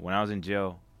 You know, when I was in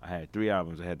jail, I had 3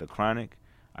 albums. I had The Chronic,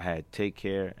 I had Take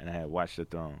Care, and I had Watch the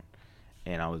Throne.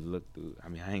 And I was look through. I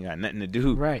mean, I ain't got nothing to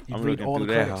do. Right. You I'm read looking all through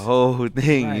the that credits. whole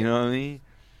thing. Right. You know what I mean?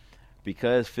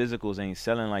 Because physicals ain't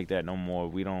selling like that no more.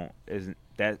 We don't. Isn't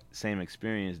that same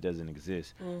experience doesn't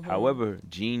exist. However,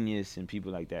 Genius and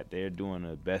people like that, they're doing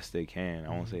the best they can. I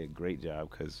won't say a great job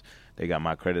because they got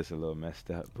my credits a little messed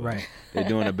up. But Right. They're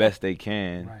doing the best they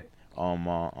can. Right.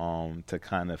 To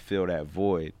kind of fill that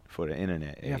void for the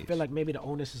internet Yeah, I age. feel like maybe the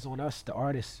onus is on us, the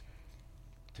artists,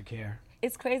 to care.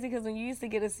 It's crazy because when you used to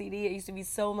get a CD, it used to be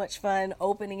so much fun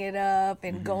opening it up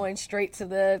and going straight to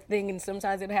the thing, and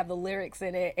sometimes it'd have the lyrics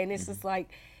in it, and it's just like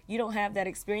you don't have that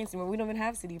experience anymore. We don't even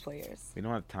have CD players. We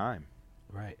don't have time.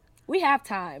 Right. We have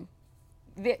time.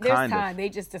 There's Kind of. time. They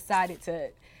just decided to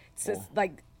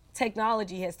like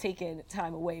technology has taken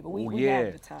time away, but we yeah.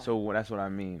 have the time. So that's what I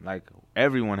mean. Like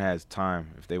everyone has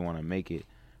time if they want to make it,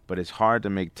 but it's hard to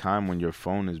make time when your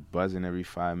phone is buzzing every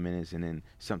 5 minutes, and then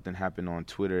something happened on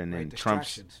Twitter, and then Right,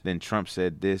 distractions. Trump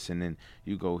said this, and then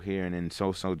you go here, and then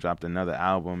so dropped another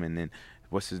album, and then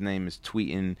what's his name is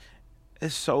tweeting.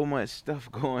 There's so much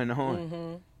stuff going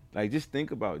on. Like just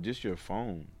think about just your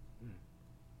phone.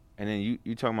 And then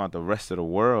you talking about the rest of the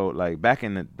world. Like back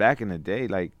in the day,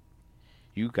 like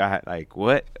you got like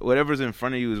whatever's in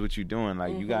front of you is what you're doing.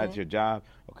 Like you got your job.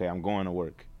 Okay, I'm going to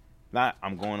work. Not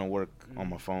I'm going to work on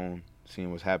my phone, seeing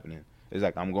what's happening. It's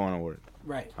like I'm going to work.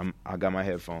 Right. I got my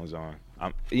headphones on.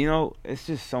 It's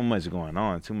just so much going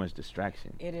on. Too much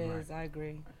distraction. It is. I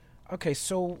agree. Okay,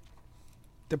 so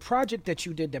the project that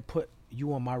you did that put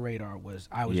you on my radar was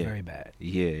I Was Yeah. Very Bad.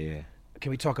 Yeah. Can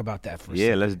we talk about that for a Yeah,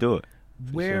 second? let's do it.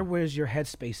 Where sure. was your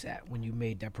headspace at when you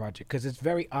made that project? Because it's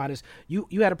very honest. You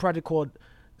had a project called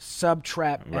Sub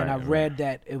Trap, and I Right, read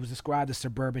that it was described as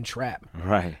suburban trap.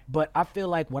 Right. But I feel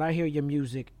like when I hear your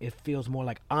music, it feels more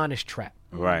like honest trap.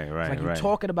 Right. It's like you're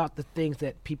talking about the things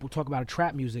that people talk about in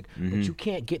trap music, but you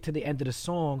can't get to the end of the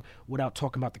song without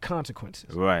talking about the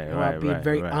consequences. Right, You know, right, being right,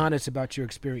 very right. honest about your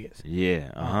experience.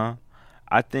 Yeah,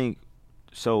 I think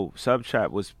so. Subtrap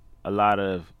was a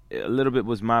little bit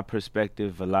was my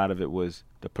perspective. A lot of it was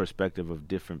the perspective of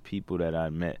different people that I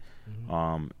met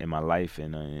in my life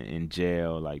and in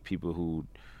jail, like people who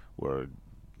were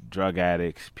drug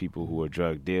addicts, people who were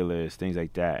drug dealers, things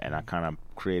like that. And I kind of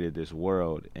created this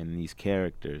world and these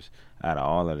characters out of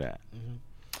all of that.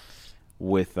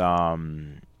 With I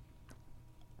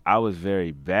Was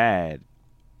Very Bad,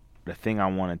 the thing I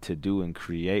wanted to do and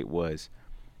create was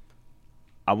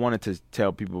I wanted to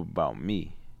tell people about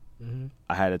me.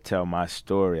 I had to tell my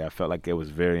story. I felt like it was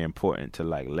very important to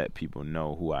like let people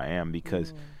know who I am,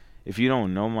 because if you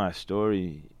don't know my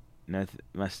story,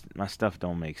 my stuff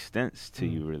don't make sense to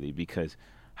you really, because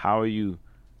how are you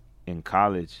in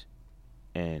college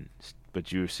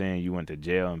but you're saying you went to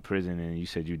jail and prison and you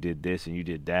said you did this and you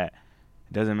did that?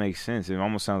 It doesn't make sense. It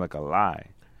almost sounds like a lie.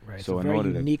 Right. So it's a in very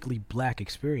order to- uniquely black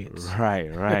experience. Right.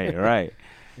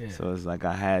 Yeah. So it's like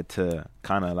I had to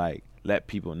kind of like let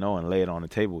people know and lay it on the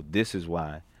table. This is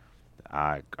why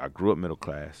I grew up middle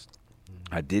class.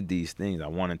 I did these things. I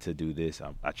wanted to do this.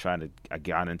 I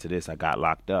got into this. I got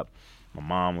locked up. My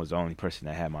mom was the only person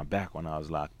that had my back when I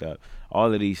was locked up.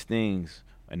 All of these things,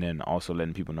 and then also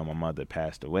letting people know my mother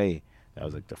passed away. That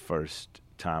was like the first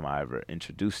time I ever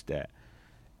introduced that.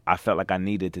 I felt like I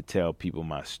needed to tell people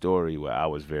my story where I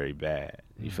was very bad.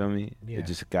 You feel me? Yeah. It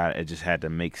just had to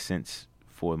make sense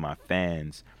for my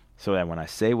fans, so that when I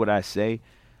say what I say,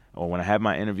 or when I have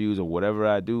my interviews or whatever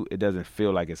I do, it doesn't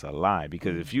feel like it's a lie.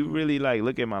 Because if you really like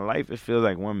look at my life, it feels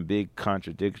like one big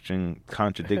contradicting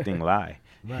lie.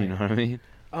 Right. You know what I mean?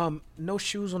 No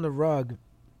Shoes on the Rug.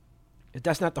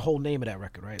 That's not the whole name of that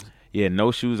record, right? Yeah,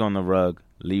 No Shoes on the Rug,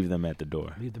 Leave Them at the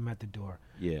Door. Leave Them at the Door.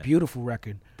 Yeah. Beautiful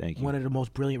record. Thank you. One of the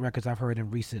most brilliant records I've heard in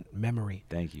recent memory.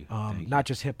 Thank you. Not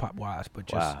just hip hop wise, but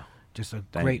just a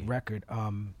great you. record.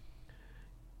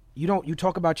 You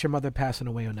talk about your mother passing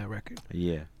away on that record.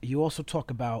 Yeah. You also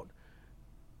talk about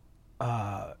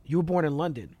you were born in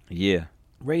London, Yeah.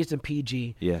 raised in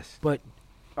PG. Yes. But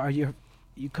you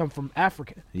come from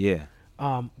Africa? Yeah.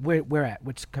 Where at?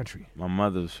 Which country? My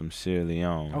mother's from Sierra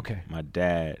Leone. Okay. My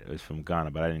dad was from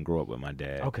Ghana, but I didn't grow up with my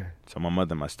dad. Okay. So my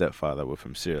mother and my stepfather were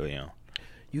from Sierra Leone.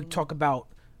 You talk about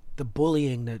the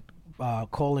bullying, that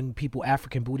calling people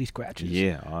African booty scratchers.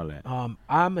 Yeah, all that.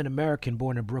 I'm an American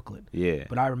born in Brooklyn. Yeah.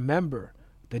 But I remember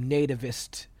the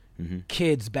nativist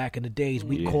kids back in the days.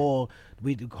 We'd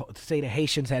say the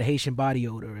Haitians had Haitian body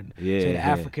odor, and say the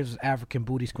Africans was African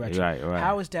booty scratcher. Right.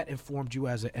 How has that informed you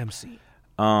as an MC?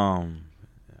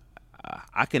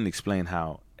 I can explain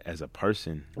how, as a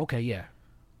person, Okay, yeah.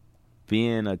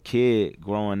 being a kid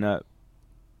growing up,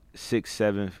 4th,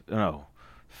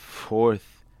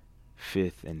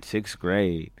 5th, and 6th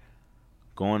grade,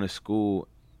 going to school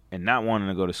and not wanting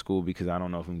to go to school because I don't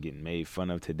know if I'm getting made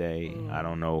fun of today. I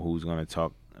don't know who's going to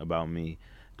talk about me.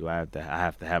 I have to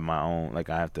have my own, like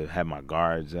I have to have my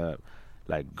guards up.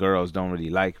 Like girls don't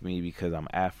really like me because I'm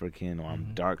African or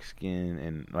I'm dark skinned,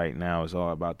 and right now it's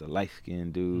all about the light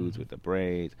skinned dudes with the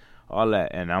braids, all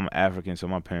that. And I'm African, so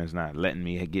my parents not letting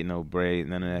me get no braids,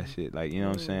 none of that shit. Like, you know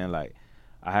what I'm saying? Like,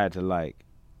 I had to like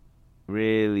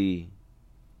really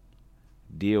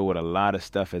deal with a lot of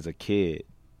stuff as a kid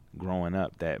growing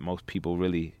up that most people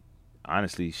really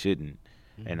honestly shouldn't.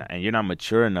 And you're not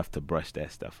mature enough to brush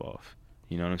that stuff off.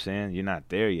 You know what I'm saying? You're not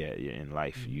there yet in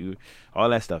life. All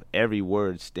that stuff, every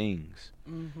word stings.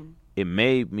 It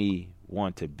made me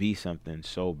want to be something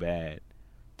so bad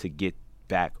to get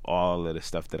back all of the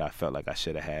stuff that I felt like I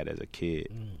should have had as a kid.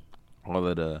 All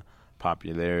of the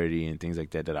popularity and things like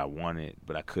that I wanted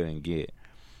but I couldn't get.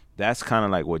 That's kind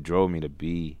of like what drove me to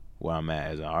be where I'm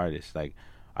at as an artist. Like,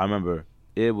 I remember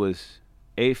it was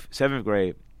 7th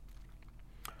grade.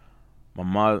 My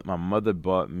mother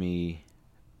bought me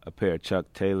a pair of Chuck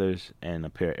Taylors and a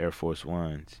pair of Air Force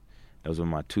Ones. Those were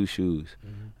my 2 shoes.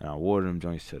 And I wore them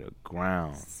joints to the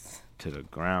ground.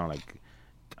 Like,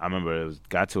 I remember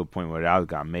got to a point where I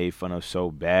got made fun of so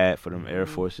bad for them Air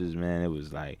Forces, man. It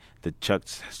was like the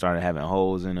Chucks started having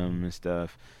holes in them and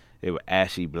stuff. They were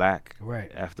ashy black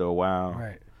after a while.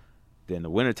 Right. Then the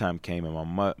wintertime came,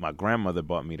 and my grandmother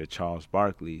bought me the Charles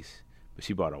Barkley's, but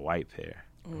she bought a white pair.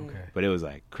 Okay. But it was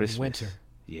like Christmas. Winter.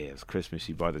 Yeah, it was Christmas.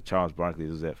 She bought the Charles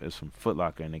Barkley's. It was from Foot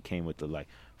Locker, and it came with the like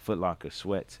Foot Locker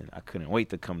sweats, and I couldn't wait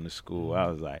to come to school. I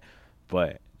was like,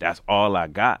 but that's all I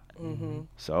got.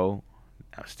 So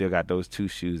I still got those 2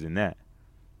 shoes and that.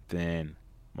 Then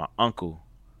my uncle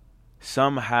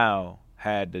somehow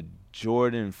had the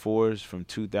Jordan 4s from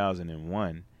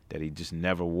 2001 that he just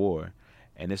never wore,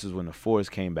 and this is when the 4s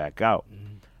came back out.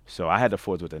 So I had the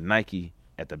 4s with the Nike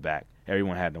at the back.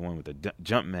 Everyone had the one with the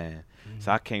Jumpman.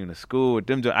 So I came to school with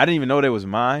them. I didn't even know they was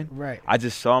mine. Right. I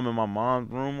just saw them in my mom's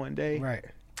room one day. Right.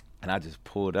 And I just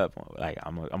pulled up, like,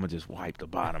 I'm gonna just wipe the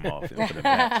bottom off and put it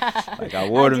back. Like, I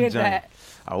wore them joints.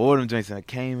 I wore them joints, and I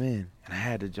came in, and I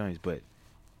had the joints, but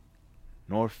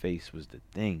North Face was the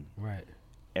thing. Right.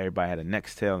 Everybody had a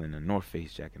Nextel and a North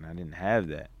Face jacket, and I didn't have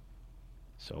that.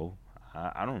 So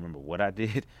I don't remember what I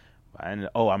did. But I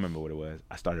remember what it was.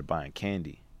 I started buying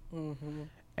candy.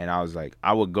 And I was like,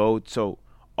 I would go,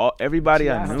 everybody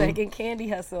I knew. Thinking candy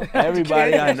hustle.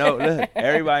 Everybody I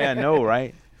know,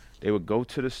 right? They would go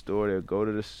to the store, they would go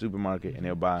to the supermarket, and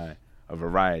they'll buy a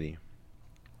variety.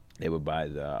 They would buy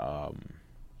the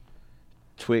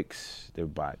Twix, they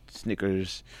would buy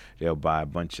Snickers, they'll buy a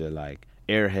bunch of like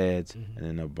Airheads, and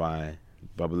then they'll buy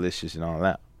Bubblicious and all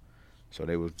that. So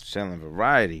they were selling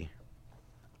variety.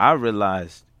 I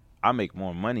realized I make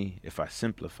more money if I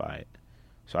simplify it.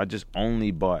 So I just only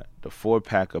bought the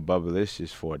 4-pack of Bubblicious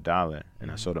for $1,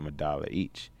 and I sold them $1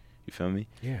 each. You feel me?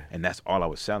 Yeah. And that's all I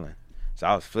was selling. So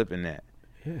I was flipping that.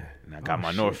 Yeah. And I got Oh, my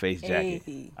shit. North Face jacket.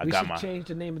 Hey. I We got should my change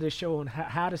the name of this show on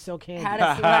How to Sell Candy. How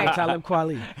to Sell- right. Talib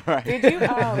Kweli.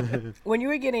 Did you, when you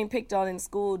were getting picked on in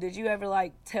school, did you ever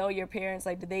like tell your parents,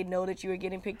 like, did they know that you were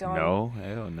getting picked on? No,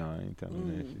 hell no, I ain't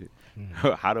telling that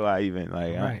shit. How do I even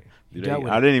like? Right. You I dealt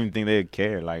with I it. didn't even think they'd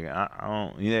care. Like I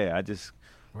don't. Yeah, I just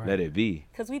Right. let it be.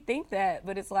 Because we think that,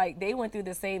 but it's like they went through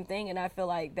the same thing, and I feel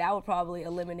like that would probably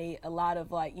eliminate a lot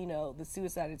of like, you know, the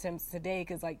suicide attempts today,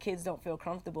 because like kids don't feel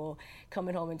comfortable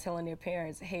coming home and telling their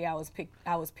parents, "Hey, I was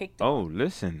picked on." Oh,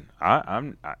 listen,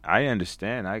 I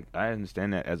understand. I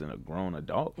understand that as a grown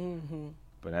adult.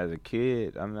 But as a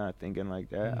kid, I'm not thinking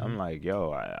like that. I'm like, yo,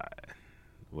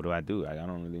 what do I do? I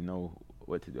don't really know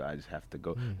what to do. I just have to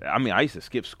go. I mean, I used to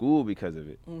skip school because of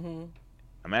it.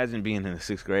 Imagine being in the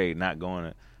 6th grade, not going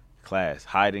to class,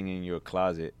 hiding in your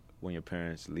closet when your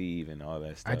parents leave and all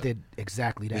that stuff. I did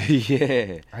exactly that.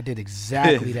 Yeah. I did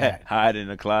exactly that. Hide in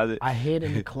the closet. I hid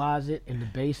in the closet in the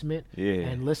basement Yeah.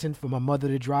 and listened for my mother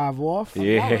to drive off. Y'all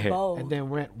are Yeah. bold. And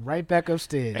then went right back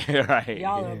upstairs. Right.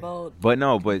 Y'all are bold.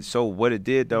 But so what it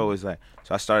did though is like,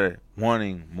 so I started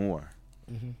wanting more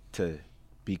to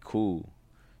be cool.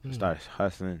 I started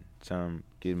hustling,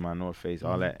 getting my North Face,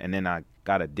 all that, and then I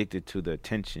got addicted to the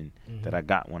attention that I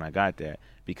got when I got that,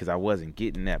 because I wasn't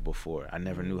getting that before. I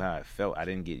never knew how it felt. I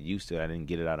didn't get used to it. I didn't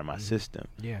get it out of my system.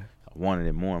 Yeah. I wanted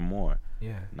it more and more.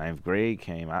 Yeah. 9th grade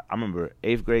came. I remember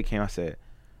 8th grade came. I said,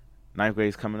 9th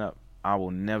grade's coming up. I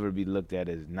will never be looked at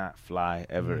as not fly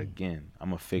ever again. I'm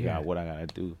gonna figure Yeah. out what I gotta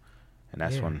do, and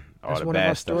that's Yeah. when all That's the one of bad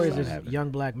our stuff stories started as happening. young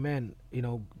black men, you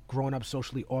know, growing up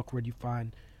socially awkward, you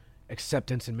find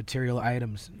acceptance in material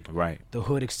items. Right. The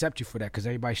hood accept you for that because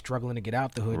everybody's struggling to get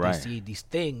out the hood. Right. They see these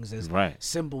things as Right.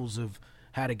 symbols of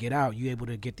how to get out. You able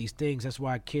to get these things. That's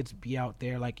why kids be out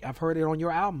there. Like I've heard it on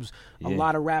your albums. A Yeah.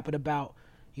 lot of rapping about,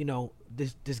 you know,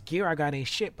 this gear I got ain't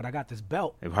shit, but I got this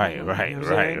belt. Right. You know Right. what I'm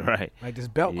Right. saying? Right. Like this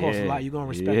belt costs a lot. You gonna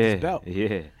respect yeah, this belt.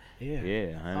 Yeah. Yeah.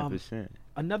 Yeah. 100%.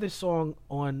 Another song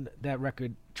on that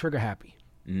record, Trigger Happy.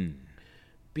 Mm.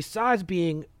 Besides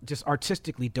being just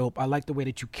artistically dope, I like the way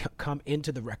that you come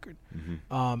into the record,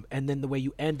 and then the way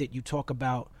you end it. You talk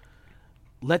about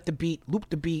loop the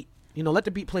beat, you know, let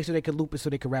the beat play so they can loop it so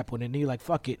they can rap on it. And then you're like,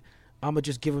 fuck it, I'm gonna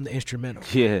just give them the instrumental.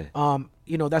 Yeah.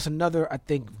 You know, that's another I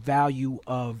think value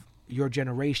of your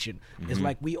generation. It's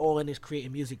like we all in this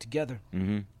creating music together.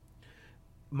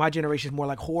 My generation is more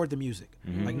like hoard the music.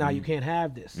 Like, nah, you can't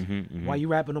have this. Why you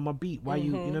rapping on my beat? Why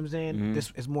you know what I'm saying?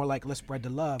 This is more like let's spread the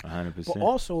love. 100%. But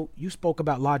also, you spoke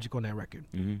about Logic on that record.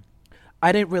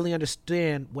 I didn't really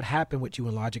understand what happened with you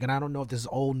and Logic, and I don't know if this is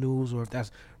old news or if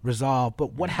that's resolved.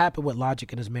 But what happened with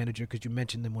Logic and his manager? Because you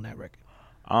mentioned them on that record.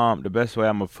 The best way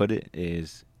I'm gonna put it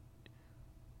is,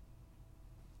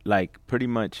 like, pretty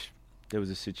much there was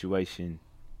a situation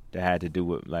that had to do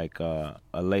with like a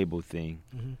label thing.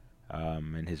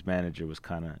 And his manager was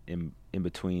kind of in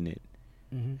between it,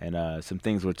 and some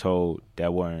things were told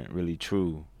that weren't really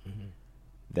true,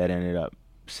 that ended up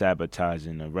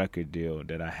sabotaging a record deal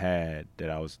that I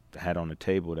had on the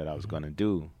table that I was gonna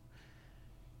do.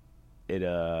 It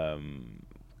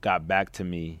got back to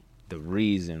me, the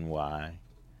reason why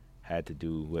had to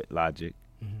do with Logic,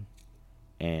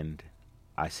 and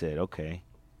I said okay.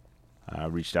 I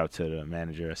reached out to the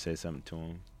manager. I said something to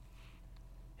him.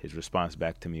 His response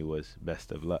back to me was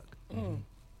best of luck.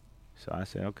 So I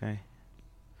said, okay.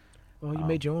 Well, you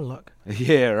made your own luck.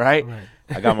 Yeah, right? Right.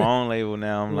 I got my own label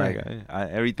now. I'm Right. like,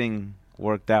 everything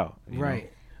worked out. you know?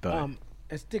 Right. But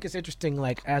I think it's interesting,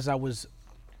 like, as I was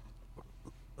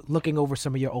looking over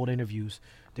some of your old interviews,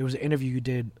 there was an interview you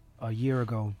did a year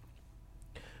ago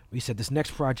where you said, this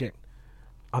next project,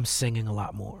 I'm singing a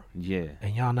lot more. yeah.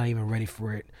 And y'all not even ready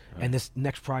for it. And this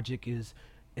next project is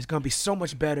going to be so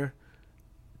much better.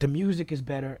 The music is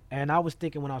better. And I was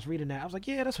thinking when I was reading that, I was like,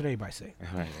 yeah, that's what everybody say.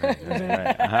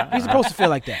 Right. He's supposed to feel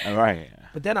like that. Right.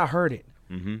 But then I heard it.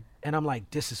 Mm-hmm. And I'm like,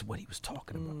 this is what he was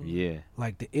talking about. Yeah.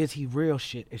 Like the Is He Real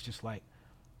shit, it's just like,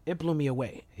 it blew me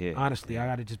away. Yeah, Honestly, yeah. I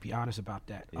got to just be honest about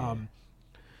that. Yeah.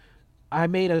 I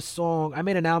made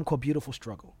an album called Beautiful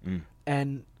Struggle. Mm.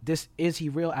 And this Is He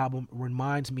Real album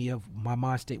reminds me of my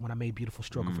mind state when I made Beautiful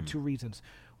Struggle for two reasons.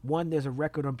 One, there's a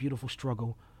record on Beautiful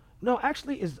Struggle. No,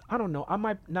 actually, I don't know.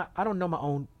 I don't know my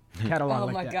own catalog Oh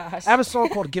like my that. gosh. I have a song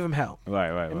called Give Him Hell.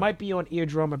 Right. It might be on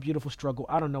Eardrum or Beautiful Struggle.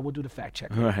 I don't know. We'll do the fact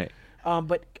check. Right.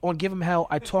 But on Give Him Hell,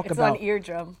 I talk It's about... on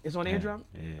eardrum. It's on Eardrum?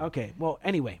 Yeah. Okay. Well,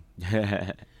 anyway.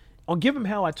 On Give Him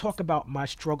Hell, I talk about my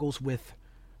struggles with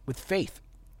faith.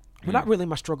 Well, not really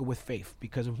my struggle with faith,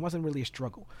 because it wasn't really a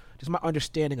struggle. Just my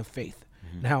understanding of faith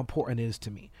and how important it is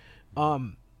to me.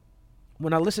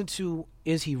 When I listen to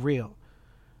Is He Real,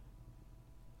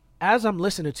 as I'm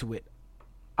listening to it,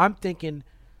 I'm thinking,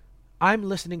 I'm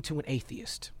listening to an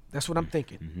atheist. That's what I'm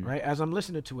thinking, right? As I'm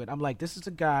listening to it, I'm like, this is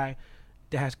a guy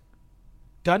that has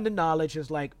done the knowledge.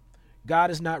 Is like, God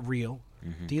is not real.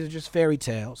 These are just fairy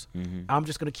tales. I'm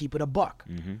just gonna keep it a buck.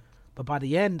 But by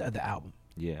the end of the album,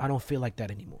 I don't feel like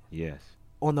that anymore. Yes.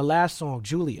 On the last song,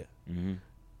 Julia, and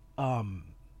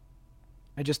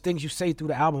just things you say through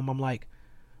the album, I'm like,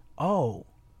 oh,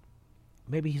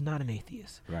 maybe he's not an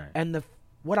atheist. Right. And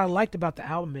what I liked about the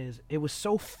album is it was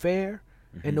so fair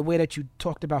in the way that you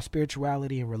talked about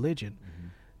spirituality and religion,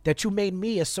 that you made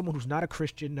me, as someone who's not a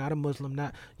Christian, not a Muslim,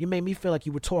 you made me feel like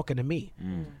you were talking to me.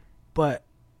 But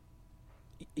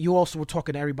you also were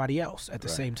talking to everybody else at the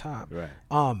same time.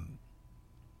 Right.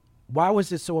 Why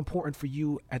was it so important for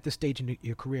you at this stage in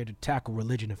your career to tackle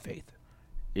religion and faith?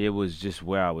 It was just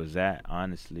where I was at,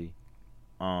 honestly.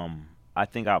 I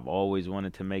think I've always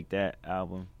wanted to make that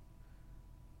album.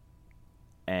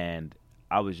 And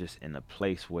I was just in a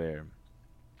place where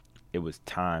it was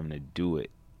time to do it.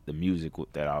 The music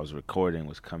that I was recording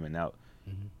was coming out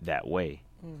that way.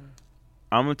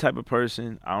 I'm a type of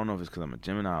person, I don't know if it's because I'm a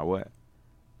Gemini or what,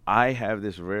 I have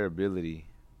this rare ability.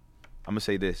 I'm going to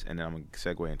say this, and then I'm going to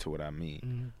segue into what I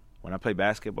mean. When I play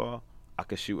basketball, I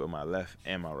can shoot with my left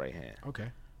and my right hand. Okay.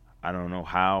 I don't know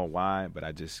how, why, but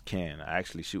I just can. I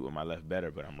actually shoot with my left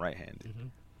better, but I'm right-handed.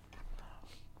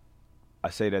 I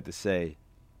say that to say,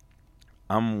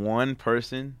 I'm one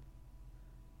person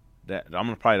that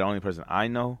I'm probably the only person I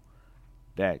know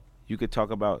that you could talk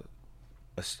about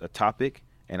a topic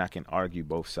and I can argue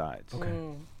both sides. Okay.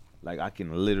 Like I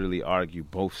can literally argue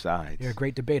both sides. You're a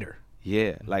great debater.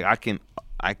 Yeah, like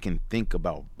I can think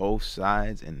about both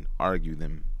sides and argue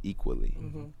them equally.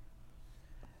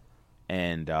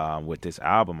 And with this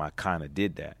album, I kind of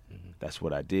did that. That's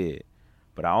what I did.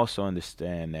 But I also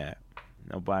understand that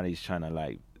nobody's trying to,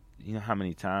 like, you know how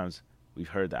many times we've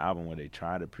heard the album where they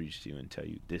try to preach to you and tell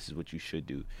you this is what you should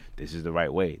do. This is the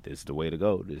right way. This is the way to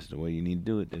go. This is the way you need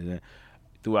to do it.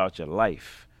 Throughout your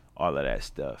life, all of that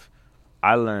stuff.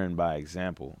 I learned by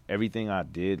example. Everything I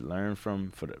did learn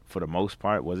from, for the most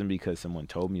part, wasn't because someone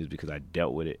told me. It was because I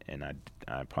dealt with it, and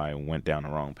I probably went down the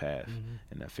wrong path,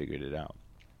 and I figured it out.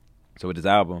 So with this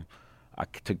album, I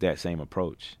took that same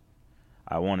approach.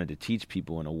 I wanted to teach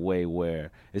people in a way where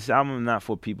this album is not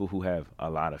for people who have a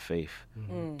lot of faith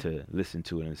to listen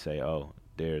to it and say, oh,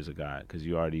 there's a God, because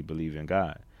you already believe in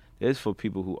God. It's for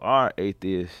people who are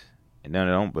atheists and then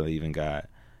they don't believe in God,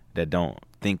 that don't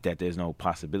think that there's no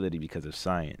possibility because of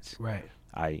science. Right.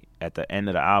 At the end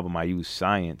of the album, I use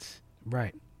science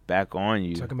back on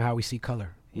you. Talking about how we see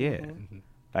color. Yeah.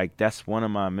 Like, that's one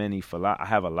of my many I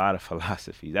have a lot of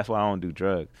philosophies. That's why I don't do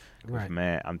drugs. Right.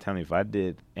 Man, I'm telling you, if I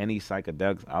did any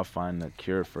psychedelics, I'll find the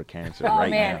cure for cancer oh,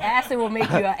 right man, now. acid will make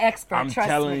you an expert, I'm trust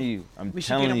telling me. you. I'm We should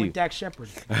telling get him you. with Dak Shepard.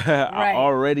 I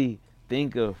already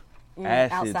think of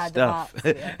acid outside stuff.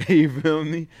 the box, You feel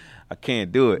me? I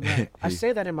can't do it. Right. I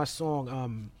say that in my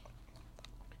song,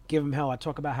 Give 'Em Hell. I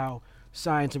talk about how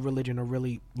science and religion are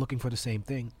really looking for the same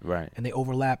thing. Right. And they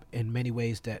overlap in many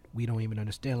ways that we don't even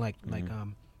understand. Like,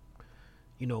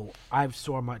 you know, I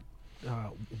saw my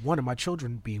one of my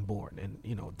children being born, and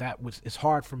you know it's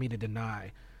hard for me to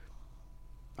deny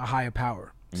a higher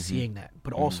power seeing that,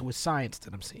 but also it's science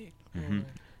that I'm seeing.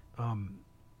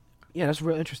 Yeah, that's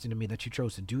real interesting to me that you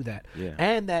chose to do that,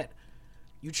 and that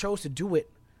you chose to do it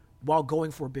while going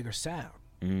for a bigger sound.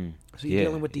 So you're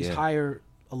dealing with these higher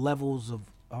levels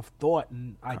of thought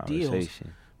and ideals,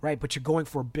 right? But you're going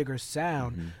for a bigger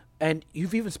sound, and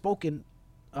you've even spoken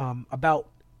about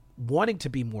wanting to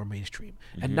be more mainstream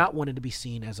and not wanting to be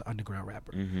seen as an underground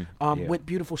rapper. With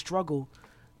Beautiful Struggle,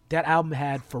 that album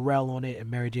had Pharrell on it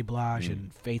and Mary J. Blige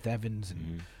and Faith Evans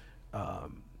and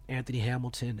Anthony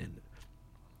Hamilton, and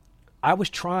I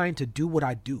was trying to do what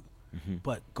I do,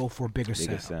 but go for a bigger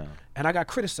sound. And I got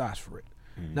criticized for it.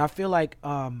 Now I feel like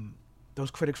those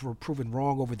critics were proven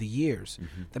wrong over the years.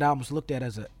 That album was looked at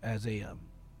as a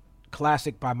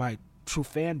classic by my true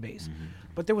fan base,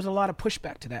 but there was a lot of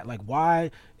pushback to that. Like,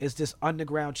 why is this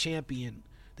underground champion,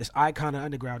 this icon of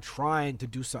underground, trying to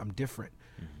do something different?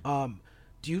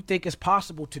 Do you think it's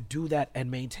possible to do that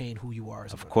and maintain who you are?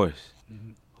 Of course.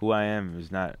 Who I am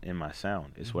is not in my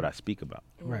sound. It's what I speak about.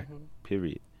 Right.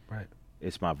 Period. Right.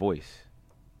 It's my voice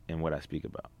and what I speak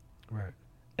about. Right.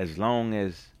 As long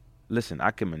as, listen, I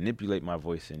can manipulate my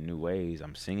voice in new ways.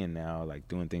 I'm singing now, like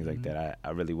doing things like that I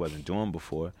really wasn't doing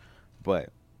before. But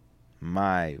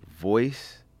my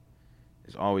voice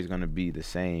is always going to be the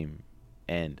same.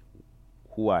 And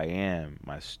who I am,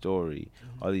 my story,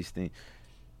 all these things.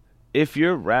 If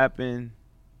you're rapping,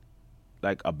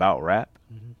 like, about rap,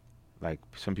 like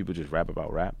some people just rap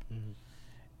about rap,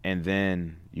 and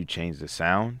then you change the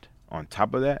sound on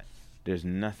top of that, there's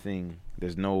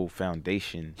no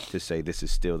foundation to say this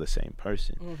is still the same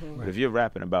person. Mm-hmm. But if you're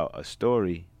rapping about a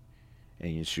story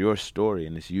and it's your story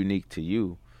and it's unique to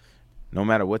you, no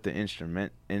matter what the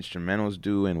instrumentals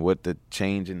do and what the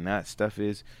change in that stuff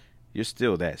is, you're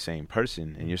still that same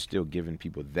person and you're still giving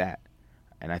people that.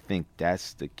 And I think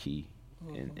that's the key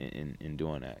in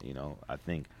doing that. You know, I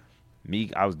think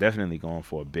I was definitely going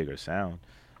for a bigger sound,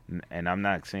 and I'm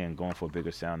not saying going for a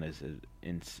bigger sound as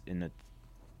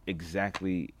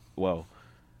exactly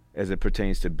as it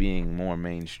pertains to being more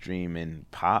mainstream in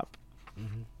pop,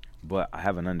 but I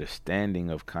have an understanding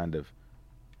of kind of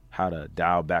how to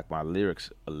dial back my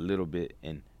lyrics a little bit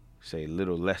and say a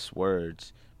little less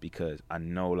words, because I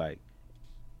know, like,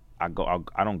 I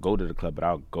don't go to the club, but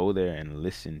I'll go there and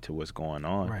listen to what's going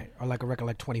on. Right. Or like a record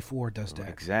like 24 does that.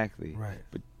 Exactly. Right.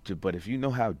 But if you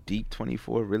know how deep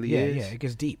 24 really is. Yeah, it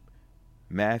gets deep.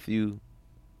 Matthew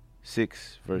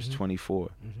 6 verse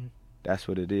 24. That's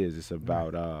what it is. It's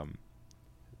about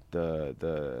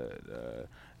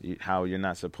how you're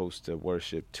not supposed to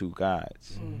worship two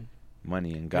gods,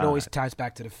 money and God. It always ties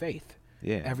back to the faith.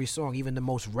 Yeah. Every song, even the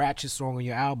most ratchet song on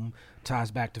your album,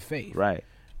 ties back to faith. Right.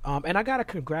 And I gotta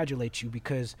congratulate you,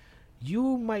 because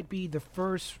you might be the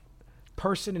first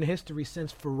person in history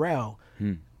since Pharrell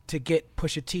to get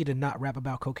Pusha T to not rap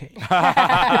about cocaine.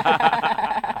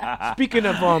 Speaking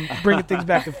of bringing things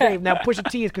back to faith, now Pusha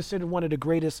T is considered one of the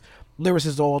greatest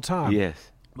lyricists of all time.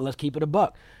 Yes. But let's keep it a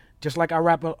buck. Just like I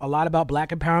rap a lot about black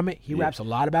empowerment, he raps a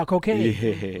lot about cocaine.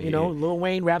 Yeah. You know, Lil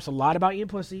Wayne raps a lot about eating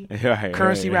pussy. Right,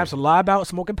 Currency raps a lot about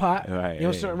smoking pot. Right, You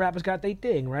know, certain rappers got their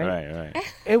thing, right? Right.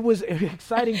 It was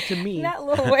exciting to me. Not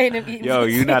Lil Wayne of eating. Yo,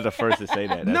 you're not the first to say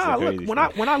that. That's Nah, the look, crazy when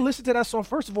stuff. I listened to that song,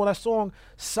 first of all, that song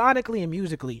sonically and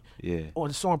musically, on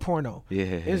the song Porno,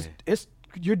 it's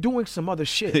you're doing some other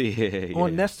shit.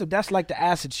 On that's like the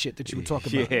acid shit that you were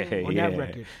talking about on that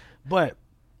record. But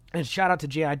and shout out to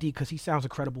JID, because he sounds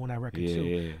incredible on that record too.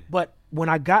 Yeah. But when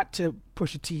I got to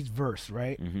Pusha T's verse,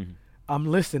 right, I'm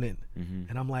listening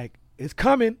and I'm like, it's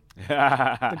coming.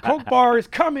 The coke bar is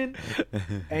coming,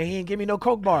 and he ain't give me no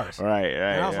coke bars. Right.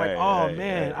 And I was like, oh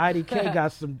man, IDK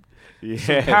got some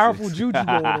Yes. powerful juju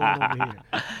going on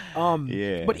over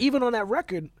here. Yeah. But even on that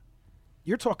record,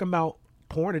 you're talking about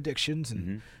porn addictions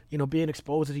and you know, being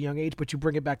exposed at a young age, but you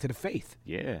bring it back to the faith.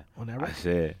 Yeah. On that I record.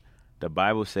 said, the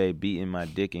Bible say beating my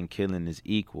dick and killing is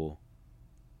equal,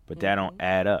 but that don't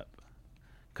add up.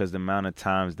 Because the amount of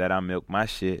times that I milk my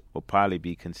shit will probably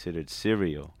be considered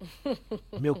cereal.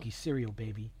 Milky cereal,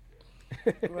 baby.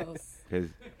 Gross. Because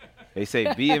they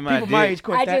say beating my People my age dick,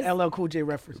 caught that just- LL Cool J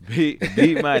reference.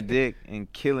 beat my dick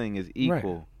and killing is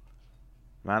equal.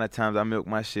 Amount of times I milk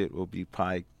my shit will be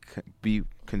probably be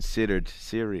considered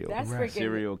cereal. That's Right. freaking.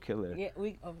 Serial killer. Yeah,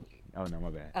 Oh no, my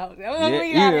bad. we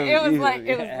got it. It was like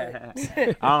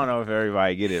I don't know if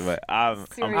everybody get it, but I'm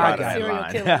proud of that serial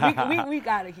line. killer. We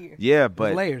got it here. Yeah, There's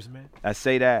but layers, man. I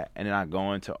say that, and then I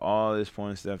go into all this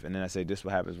porn stuff, and then I say this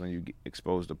what happens when you get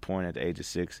exposed to porn at the age of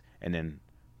 6, and then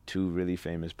 2 really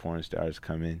famous porn stars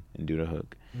come in and do the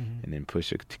hook, and then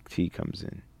Pusha T comes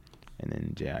in, and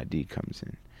then JID comes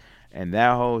in, and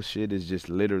that whole shit is just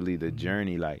literally the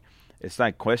journey. Like, it's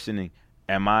like questioning,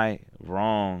 am I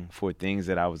wrong for things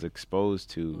that I was exposed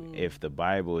to if the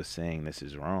Bible is saying this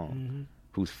is wrong?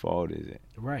 Whose fault is it?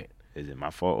 Right. Is it my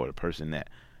fault or the person that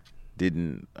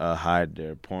didn't hide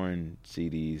their porn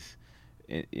CDs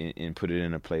and put it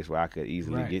in a place where I could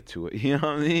easily get to it? You know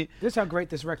what I mean? This is how great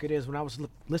this record is. When I was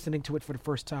listening to it for the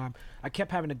first time, I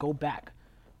kept having to go back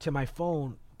to my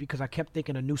phone because I kept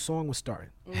thinking a new song was starting.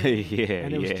 Yeah,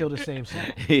 And it was still the same song.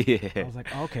 yeah. I was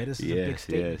like, oh, okay, this is a big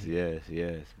statement.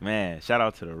 Yes. Man, shout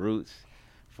out to the Roots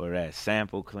for that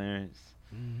sample clearance.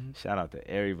 Shout out to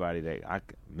everybody that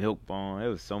Milkbone. There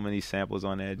was so many samples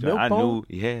on that joint. I knew,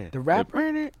 The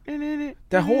rapper,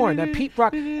 the horn, that Pete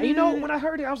Rock. And you know, when I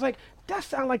heard it, I was like, that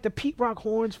sounded like the Pete Rock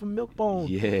horns from Milkbone.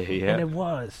 Yeah. And it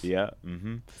was. Yeah.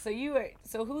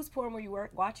 So whose porn were you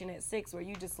watching at 6? Were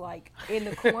you just like in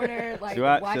the corner, like Should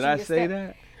watching I your say step?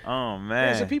 that? Oh man,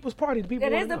 It's a people's party. The people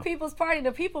It wanna is the know. people's party.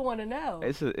 The people want to know.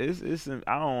 I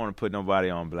don't want to put nobody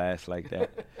on blast like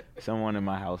that. Someone in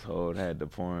my household had the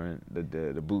porn, the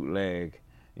bootleg.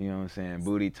 You know what I'm saying?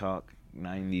 Booty Talk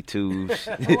 92. Well,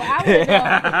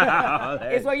 I would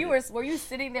know. Is were you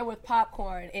sitting there with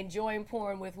popcorn, enjoying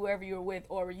porn with whoever you were with,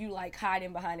 or were you like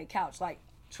hiding behind a couch, like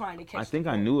trying to catch? I think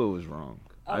the I porn? knew it was wrong.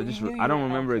 Oh, I you knew you I don't were-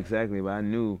 remember okay. exactly, but I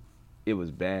knew it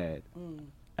was bad.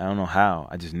 I don't know how.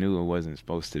 I just knew it wasn't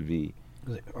supposed to be.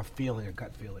 Was it a feeling, a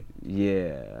gut feeling.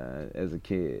 Yeah, as a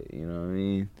kid, you know what I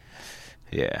mean?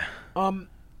 Yeah.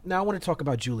 Now I want to talk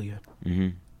about Julia.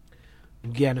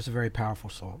 Yeah, and it's a very powerful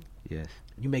song. Yes.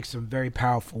 You make some very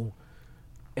powerful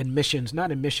admissions,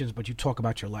 not admissions, but you talk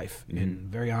about your life in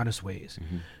very honest ways.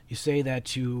 You say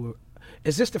that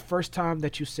is this the first time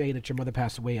that you say that your mother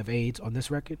passed away of AIDS on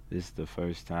this record? This is the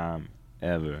first time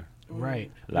ever.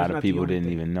 Right. A lot of people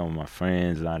didn't even know. My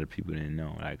friends, a lot of people didn't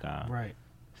know. Like, right.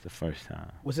 It's the first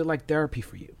time. Was it like therapy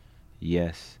for you?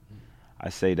 Yes. I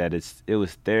say that it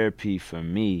was therapy for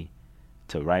me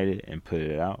to write it and put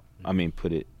it out. I mean,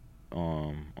 put it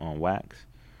on wax.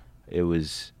 It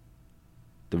was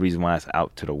the reason why it's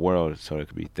out to the world, so it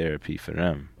could be therapy for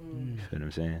them. You feel what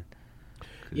I'm saying?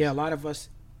 Yeah, a lot of us,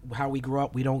 how we grew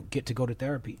up, we don't get to go to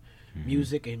therapy.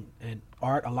 Music and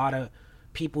art, a lot of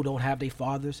people don't have their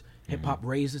fathers. Hip-hop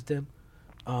raises them.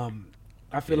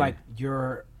 I feel like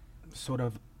you're sort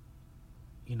of,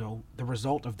 the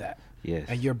result of that. Yes.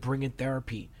 And you're bringing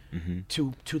therapy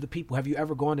to the people. Have you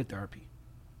ever gone to therapy?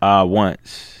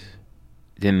 Once.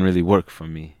 Didn't really work for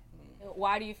me.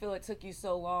 Why do you feel it took you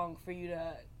so long for you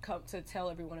to come to tell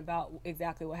everyone about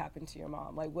exactly what happened to your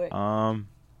mom? Like what?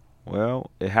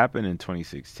 Well, it happened in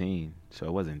 2016, so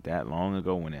it wasn't that long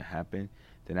ago when it happened.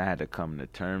 Then I had to come to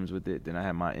terms with it. Then I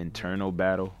had my internal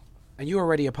battle. And you're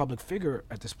already a public figure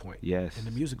at this point. Yes. In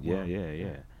the music world.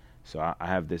 Yeah. So I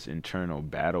have this internal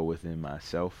battle within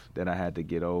myself that I had to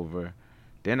get over.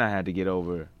 Then I had to get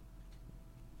over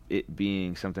it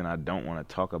being something I don't want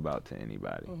to talk about to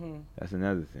anybody. That's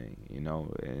another thing,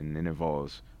 and it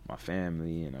involves my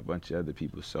family and a bunch of other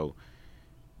people. So,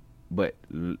 but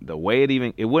the way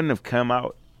it wouldn't have come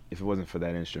out if it wasn't for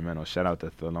that instrumental. Shout out to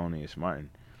Thelonious Martin.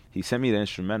 He sent me the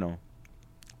instrumental.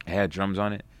 It had drums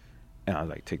on it, and I was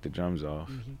like, take the drums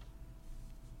off.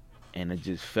 And it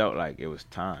just felt like it was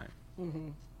time.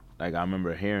 Like I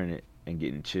remember hearing it and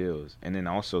getting chills, and then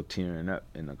also tearing up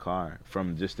in the car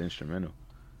from just the instrumental.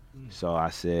 So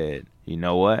I said, you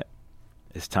know what?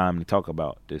 It's time to talk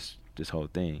about this whole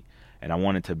thing. And I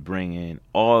wanted to bring in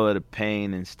all of the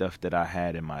pain and stuff that I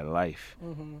had in my life.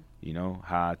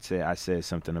 How I said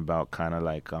something about kind of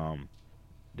like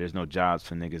there's no jobs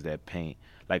for niggas that paint.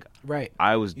 Like right.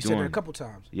 You said it a couple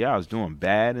times. Yeah, I was doing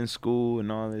bad in school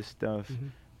and all this stuff.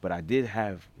 But I did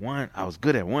have I was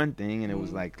good at one thing, and it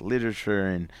was like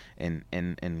literature and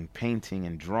painting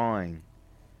and drawing,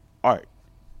 art.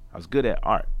 I was good at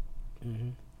art.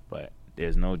 But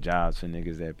there's no jobs for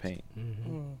niggas that paint.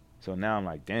 So now I'm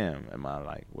like, damn,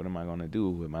 what am I going to do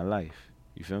with my life?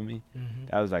 You feel me?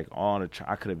 That was like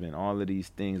I could have been all of these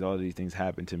things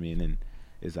happened to me. And then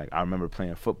it's like, I remember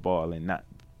playing football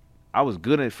I was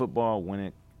good at football when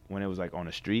it was like on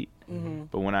the street.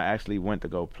 But when I actually went to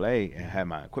go play and had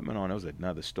my equipment on, it was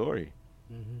another story.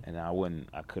 And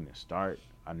I couldn't start.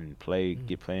 I didn't play,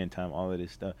 get playing time, all of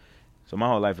this stuff. So my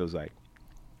whole life it was like,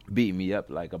 beat me up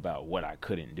like about what I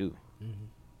couldn't do. And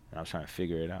I was trying to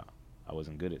figure it out. I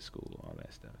wasn't good at school, all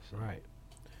that stuff. So. Right.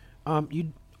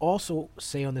 You also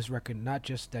say on this record not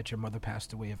just that your mother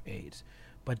passed away of AIDS,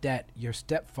 but that your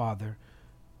stepfather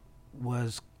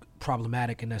was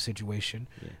problematic in that situation,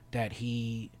 that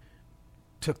he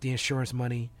took the insurance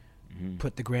money,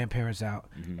 put the grandparents out,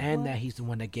 and that he's the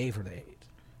one that gave her the AIDS.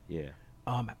 Yeah.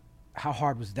 How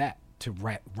hard was that to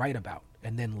write about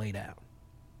and then lay down?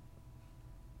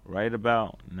 Write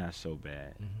about, not so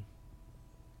bad.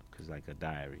 Cause like a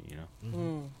diary,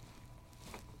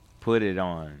 Put it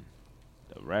on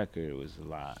the record was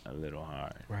a little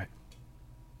hard. Right.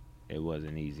 It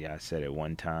wasn't easy. I said it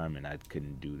one time and I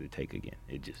couldn't do the take again.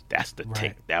 That's the right.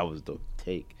 take. That was the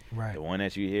take. Right. The one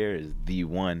that you hear is the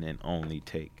one and only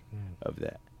take of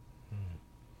that.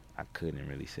 I couldn't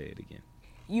really say it again.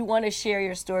 You want to share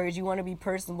your stories. You want to be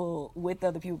personable with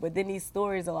other people, but then these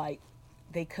stories are like,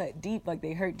 they cut deep, like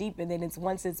they hurt deep, and then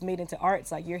once it's made into art,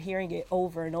 it's like you're hearing it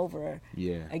over and over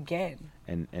again.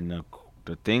 And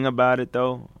the thing about it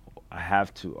though, I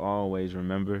have to always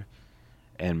remember,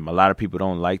 and a lot of people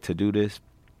don't like to do this,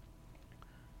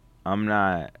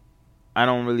 I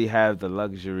don't really have the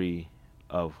luxury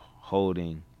of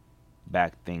holding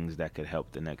back things that could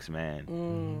help the next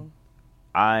man.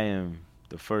 I am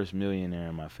the first millionaire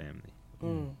in my family.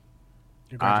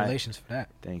 Congratulations for that.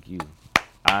 Thank you.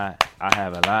 I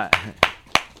have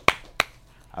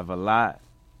a lot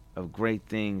of great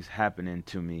things happening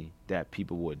to me that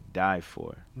people would die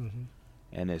for.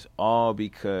 And it's all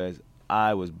because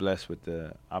I was blessed with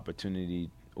the opportunity,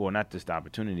 or not just the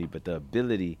opportunity, but the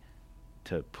ability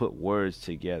to put words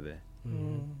together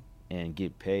and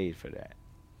get paid for that,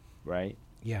 right?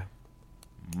 Yeah.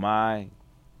 I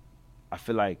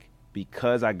feel like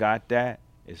because I got that,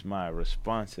 it's my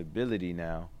responsibility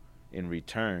now in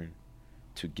return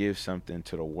to give something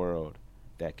to the world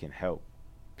that can help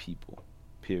people,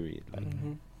 period. Like,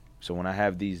 So when I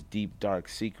have these deep, dark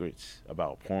secrets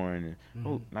about porn,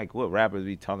 like what rappers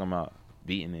be talking about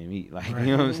beating and meat, like,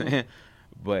 you know what I'm saying?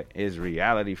 But it's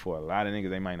reality for a lot of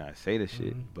niggas. They might not say the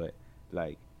shit, but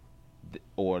like,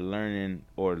 or learning,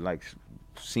 or like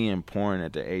seeing porn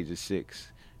at the age of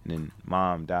 6, and then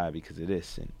mom died because of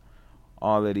this, and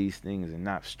all of these things, and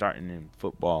not starting in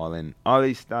football, and all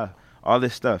this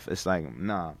stuff. It's like,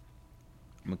 nah, I'm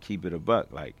gonna keep it a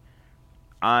buck. Like,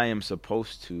 I am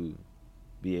supposed to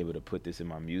be able to put this in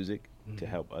my music to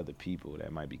help other people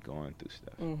that might be going through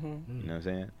stuff. You know what I'm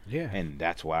saying? Yeah. And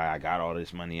that's why I got all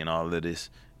this money and all of this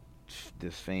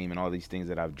fame and all these things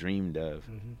that I've dreamed of.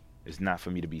 It's not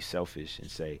for me to be selfish and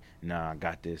say, nah, I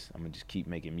got this. I'm going to just keep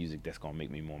making music that's going to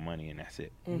make me more money, and that's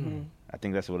it. I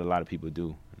think that's what a lot of people do,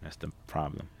 and that's the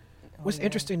problem. What's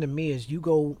interesting to me is you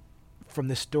go from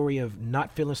the story of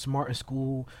not feeling smart in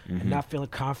school and not feeling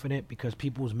confident because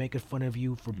people was making fun of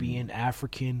you for being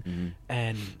African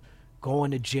and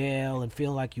going to jail and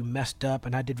feeling like you messed up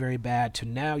and I did very bad, to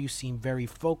now you seem very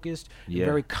focused and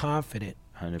very confident.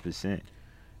 100%.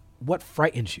 What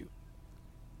frightens you?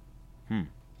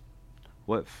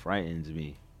 What frightens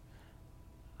me?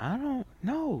 I don't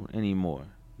know anymore.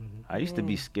 I used to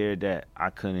be scared that I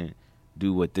couldn't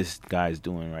do what this guy's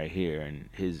doing right here, and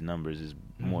his numbers is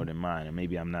more than mine, and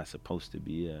maybe I'm not supposed to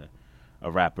be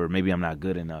a rapper. Maybe I'm not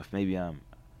good enough. Maybe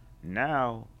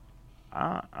now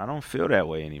I don't feel that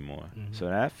way anymore. So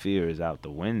that fear is out the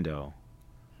window.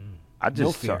 I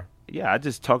just No fear. I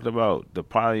just talked about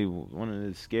probably one of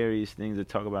the scariest things to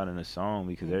talk about in a song,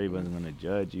 because everybody's gonna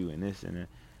judge you and this and that.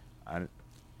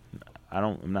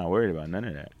 I'm not worried about none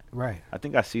of that. Right. I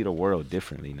think I see the world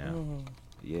differently now.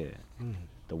 Yeah.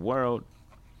 The world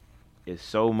is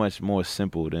so much more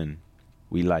simple than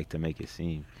we like to make it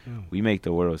seem. We make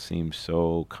the world seem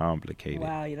so complicated.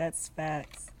 Wow, that's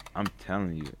facts. I'm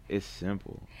telling you, it's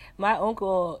simple. My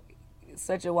uncle,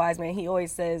 such a wise man, he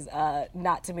always says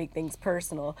not to make things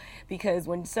personal, because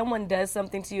when someone does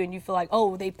something to you and you feel like,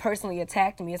 oh, they personally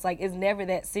attacked me, it's like, it's never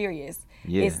that serious.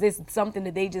 Yeah. It's this something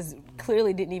that they just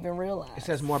clearly didn't even realize. It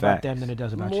says more about them Facts. than it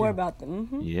does about you. More about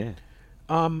them. Yeah.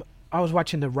 I was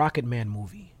watching the Rocket Man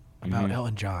movie about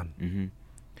Elton John.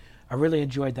 I really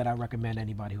enjoyed that. I recommend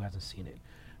anybody who hasn't seen it.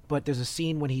 But there's a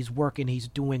scene when he's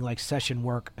doing like session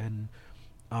work and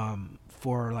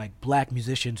for like black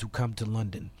musicians who come to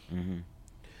London.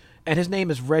 And his name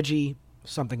is Reggie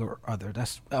something or other.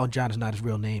 That's Elton John is not his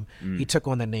real name. He took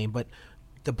on that name, but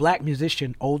the black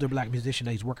musician, older black musician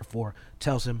that he's working for,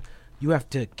 tells him, you have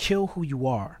to kill who you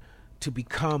are to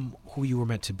become who you were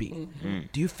meant to be.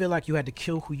 Do you feel like you had to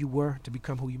kill who you were to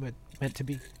become who you meant to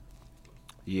be?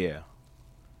 Yeah.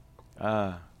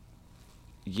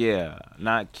 Yeah.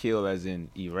 Not kill as in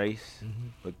erase,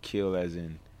 but kill as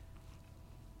in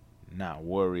not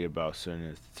worry about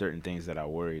certain things that I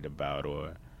worried about,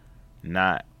 or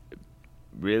not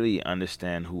really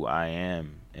understand who I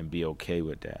am and be okay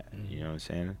with that. You know what I'm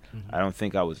saying? I don't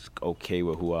think I was okay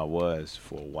with who I was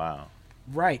for a while.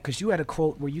 Right, because you had a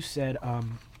quote where you said,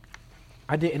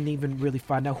 I didn't even really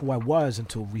find out who I was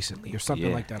until recently, or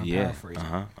something like that. I'm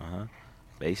paraphrasing.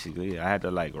 Basically, I had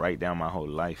to like write down my whole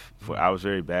life. I was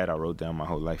very bad. I wrote down my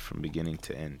whole life from beginning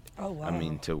to end. Oh, wow. I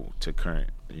mean, to current,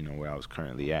 where I was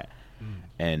currently at.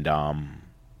 And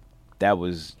that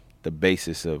was the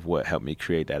basis of what helped me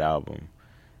create that album.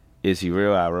 Is He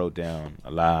Real? I wrote down a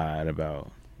lot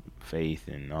about faith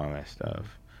and all that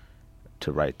stuff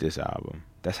to write this album.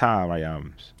 That's how I write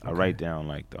albums. I write down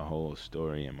like the whole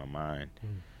story in my mind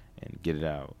and get it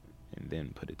out and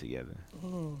then put it together.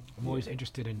 I'm always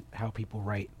interested in how people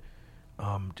write,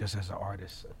 just as an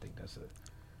artist. I think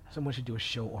someone should do a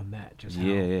show on that. Just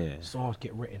how songs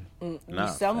get written.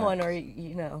 Someone, or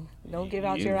don't give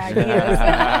out your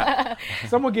ideas.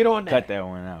 Someone get on that. Cut that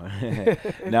one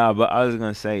out. Nah, but I was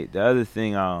gonna say the other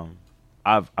thing.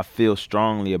 I feel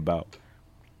strongly about.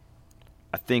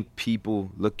 I think people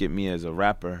look at me as a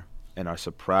rapper and are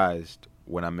surprised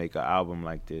when I make an album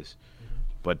like this,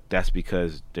 but that's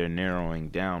because they're narrowing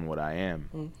down what I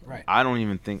am. Right. I don't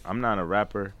even think I'm not a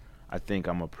rapper. I think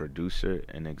I'm a producer,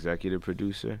 an executive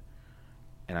producer,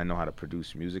 and I know how to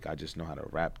produce music. I just know how to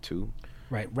rap too.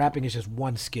 Right. Rapping is just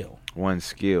one skill. One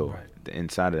skill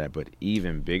inside of that, but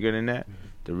even bigger than that,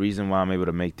 the reason why I'm able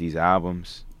to make these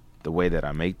albums the way that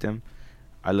I make them,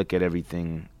 I look at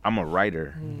everything. I'm a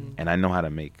writer, and I know how to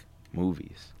make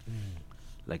movies.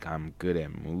 Like, I'm good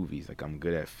at movies. Like, I'm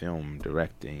good at film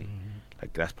directing.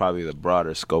 Like, that's probably the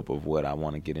broader scope of what I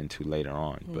want to get into later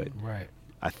on. But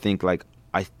I think, like,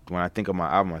 when I think of my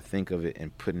album, I think of it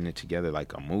and putting it together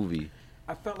like a movie.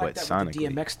 I felt like that sonically. with the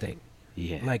DMX thing.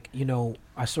 Yeah. Like,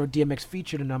 I saw DMX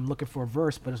featured and I'm looking for a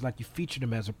verse, but it's like you featured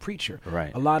him as a preacher.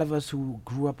 Right. A lot of us who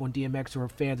grew up on DMX or are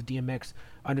fans of DMX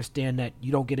understand that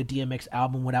you don't get a DMX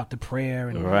album without the prayer.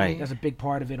 And Right. that's a big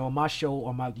part of it. On my show,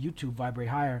 on my YouTube, Vibrate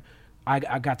Higher,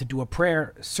 I got to do a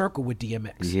prayer circle with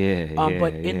DMX.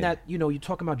 But in that, you're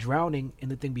talking about drowning in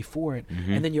the thing before it,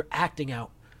 and then you're acting out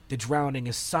the drowning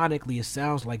as sonically it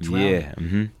sounds like drowning. Yeah.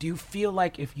 Mm-hmm. Do you feel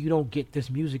like if you don't get this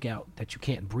music out that you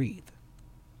can't breathe?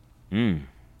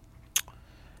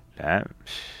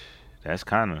 That's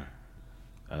kind of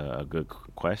a good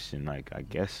question. Like, I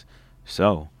guess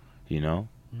so,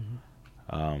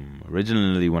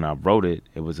 Originally when I wrote it,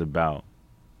 it was about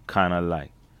kind of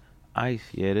like, ice,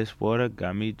 yeah, this water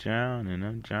got me drowning,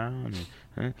 I'm drowning.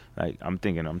 Like, I'm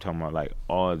talking about like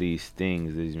all these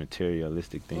things, these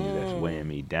materialistic things that's weighing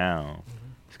me down.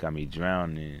 It's got me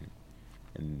drowning.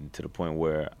 And to the point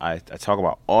where I talk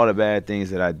about all the bad things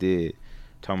that I did.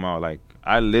 Talking about, like,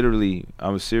 I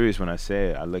was serious when I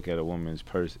said I look at a woman's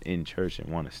purse in church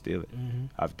and want to steal it.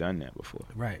 I've done that before.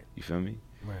 Right. You feel me?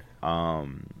 Right.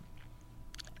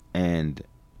 And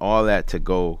all that to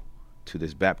go to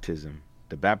this baptism.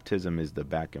 The baptism is the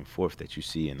back and forth that you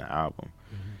see in the album.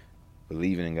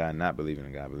 Believing in God, not believing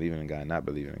in God, believing in God, not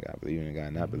believing in God, believing in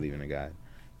God, not believing in God.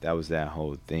 That was that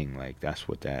whole thing. Like, that's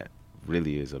what that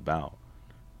really is about.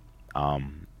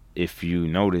 If you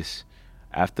notice,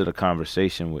 after the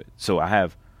conversation so I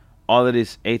have all of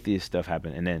this atheist stuff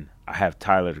happen, and then I have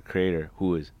Tyler, the Creator,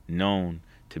 who is known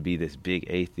to be this big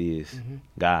atheist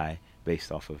guy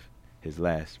based off of his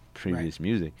last previous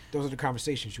music. Those are the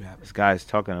conversations you have. This guy's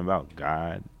talking about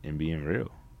God and being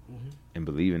real and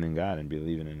believing in God and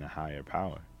believing in a higher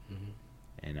power.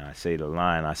 And I say the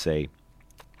line,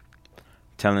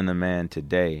 telling a man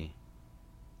today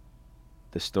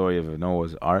the story of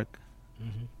Noah's Ark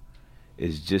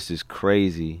is just as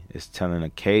crazy as telling a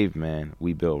caveman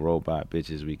we built robot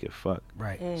bitches we could fuck.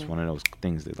 Right. It's one of those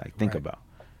things that, like, think about.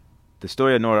 The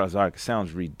story of Noah's Ark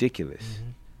sounds ridiculous.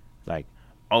 Like,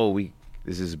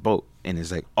 this is a boat, and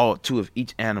it's like two of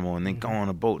each animal, and then go on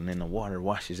a boat, and then the water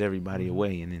washes everybody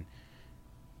away, and then.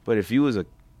 But if you was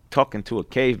talking to a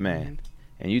caveman,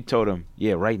 and you told him,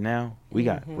 yeah, right now we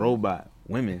got robot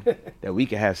women that we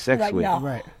can have sex with. No.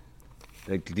 Right.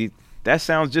 Like, that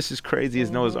sounds just as crazy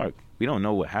as Noah's Ark. We don't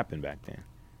know what happened back then.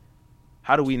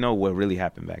 How do we know what really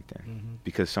happened back then?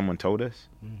 Because someone told us,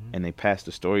 and they passed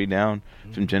the story down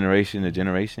from generation to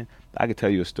generation. I could tell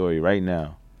you a story right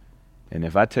now, and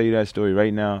if I tell you that story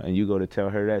right now, and you go to tell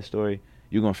her that story,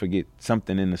 you're gonna forget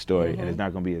something in the story, and it's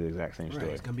not gonna be the exact same story.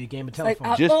 Right. It's gonna be a game of Like,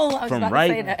 telephone. Just from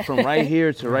right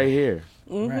here to right here.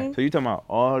 Right. So you're talking about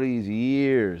all these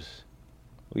years.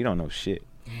 We don't know shit.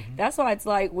 That's why it's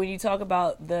like when you talk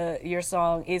about your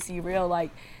song "Is He Real," like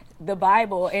the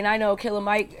Bible, and I know Killer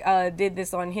Mike did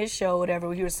this on his show, whatever.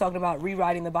 Where he was talking about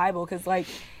rewriting the Bible, because like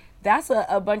that's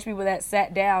a bunch of people that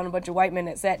sat down, a bunch of white men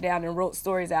that sat down and wrote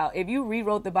stories out. If you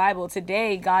rewrote the Bible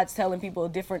today, God's telling people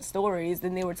different stories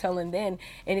than they were telling then,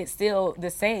 and it's still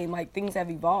the same. Like, things have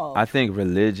evolved. I think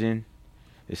religion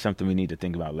is something we need to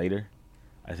think about later.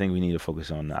 I think we need to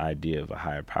focus on the idea of a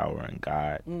higher power and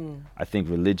God. I think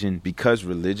because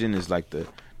religion is like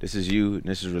this is you, and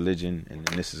this is religion, and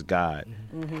then this is God.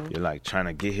 You're like trying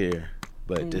to get here,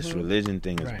 but this religion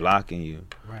thing is blocking you.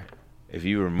 Right. If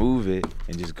you remove it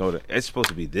and just go to, it's supposed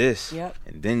to be this, and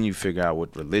then you figure out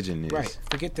what religion is. Right.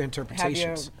 Forget the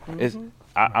interpretations.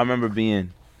 I remember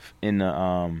being in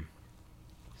the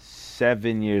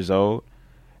 7 years old,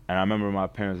 and I remember my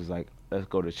parents was like, let's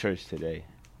go to church today.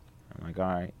 I'm like, all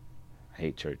right. I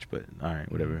hate church, but all right,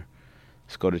 whatever.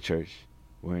 Let's go to church.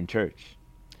 We're in church.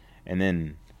 And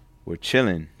then we're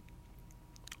chilling,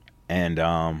 and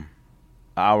an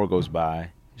hour goes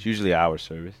by. It's usually an hour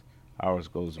service. Hours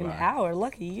goes by. An hour?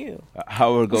 Lucky you. An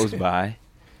hour goes by,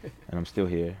 and I'm still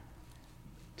here.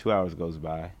 2 hours goes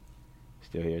by,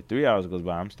 still here. 3 hours goes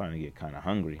by, I'm starting to get kind of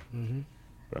hungry,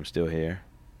 but I'm still here.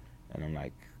 And I'm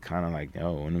like, kind of like,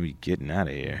 yo, when are we getting out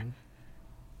of here?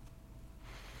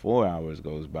 4 hours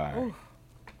goes by. Ooh.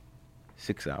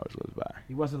 6 hours goes by.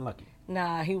 He wasn't lucky.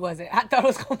 Nah, he wasn't. I thought it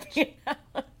was going to be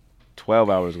 12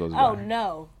 hours goes by. Oh,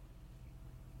 no.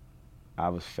 I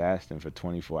was fasting for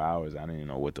 24 hours. I didn't even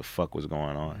know what the fuck was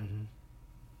going on.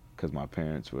 Because my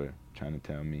parents were trying to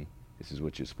tell me, this is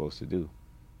what you're supposed to do.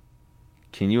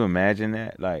 Can you imagine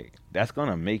that? Like, that's going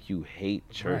to make you hate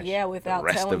church. Yeah, without the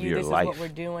rest telling of you your this life. is what we're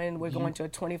doing. We're going to a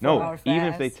 24-hour No, fast. even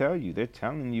if they tell you, they're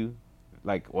telling you,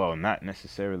 like, well, not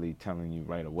necessarily telling you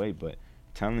right away, but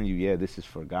telling you, yeah, this is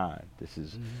for God. This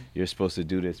is, you're supposed to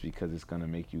do this because it's going to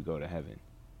make you go to heaven.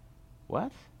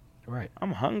 What? Right.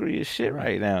 I'm hungry as shit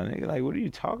right now, nigga. Like, what are you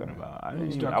talking about? I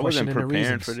wasn't questioning the preparing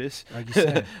reasons, for this. like you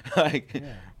said.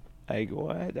 Like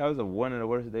what? That was one of the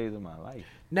worst days of my life.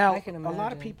 Now, I can a lot of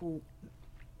imagine. people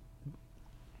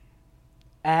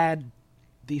add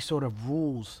these sort of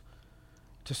rules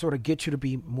to sort of get you to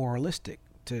be moralistic.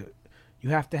 You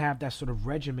have to have that sort of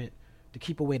regiment to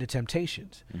keep away the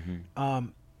temptations. Mm-hmm.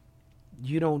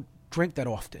 You don't drink that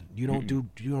often. You don't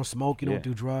you don't smoke. You don't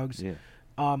do drugs. Yeah.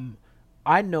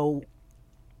 I know,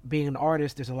 being an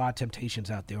artist, there's a lot of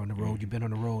temptations out there on the road. You've been on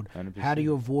the road. 100%. How do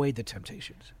you avoid the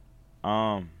temptations?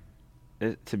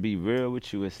 To be real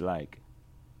with you, it's like,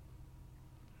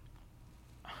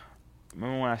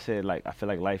 remember when I said, like, I feel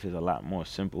like life is a lot more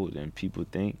simple than people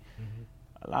think.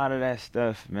 A lot of that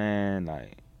stuff, man,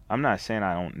 like, I'm not saying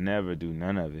I don't never do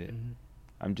none of it.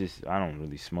 I don't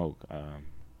really smoke.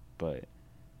 But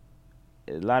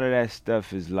a lot of that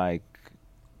stuff is like,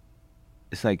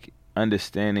 it's like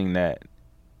understanding that,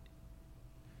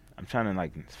 I'm trying to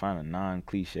like find a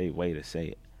non-cliche way to say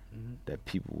it that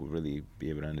people will really be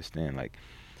able to understand. Like,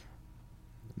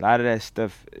 a lot of that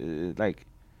stuff, like,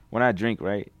 when I drink,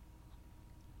 right,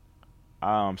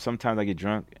 sometimes I get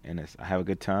drunk and I have a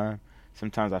good time.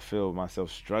 Sometimes I feel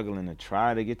myself struggling to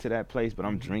try to get to that place, but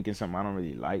I'm drinking something I don't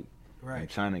really like. Right. I'm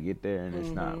trying to get there, and it's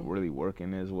not really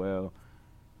working as well.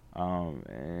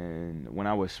 And when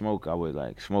I would smoke, I would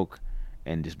like smoke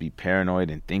and just be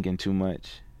paranoid and thinking too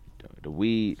much. The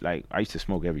weed, like, I used to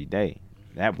smoke every day.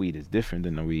 That weed is different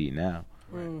than the weed now.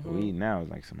 The weed now is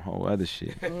like some whole other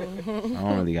shit. I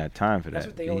don't really got time for that. That's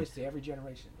what they always say, every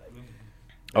generation.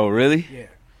 Oh, really? Yeah.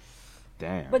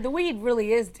 Damn. But the weed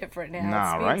really is different now.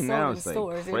 Nah, it's being right sold now in it's, like,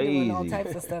 stores. They're doing all crazy.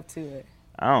 types of stuff to it.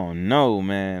 I don't know,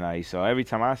 man. Like, so every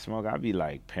time I smoke, I be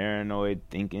like paranoid,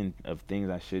 thinking of things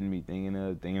I shouldn't be thinking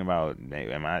of, thinking about,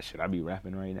 should I be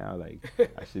rapping right now? Like,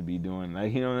 I should be doing,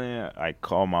 like, you know what I mean? I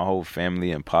call my whole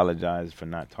family and apologize for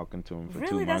not talking to them for 2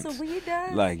 Really? months. That's what weed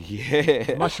does? Like,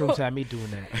 yeah. Mushrooms had me doing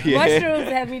that. Yeah. Mushrooms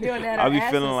have me doing that. I be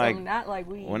acid, feeling like, not like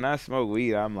weed. when I smoke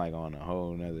weed, I'm like on a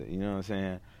whole nother, you know what I'm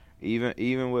saying?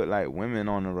 Even with like women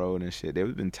on the road and shit,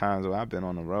 there's been times where I've been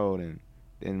on the road and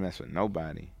didn't mess with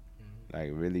nobody. Like,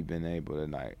 really been able to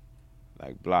like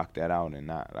block that out and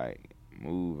not like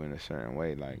move in a certain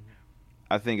way. Like,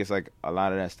 I think it's like a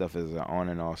lot of that stuff is an on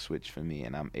and off switch for me,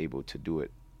 and I'm able to do it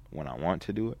when I want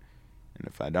to do it. And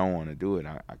if I don't want to do it,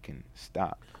 I can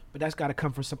stop. But that's got to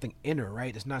come from something inner,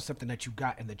 right? It's not something that you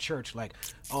got in the church, like,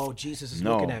 oh, Jesus is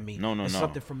looking at me. No. It's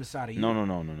something from inside of you.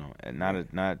 No. And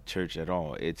not church at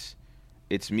all. It's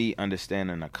me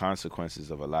understanding the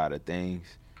consequences of a lot of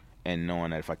things, and knowing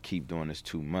that if I keep doing this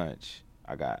too much,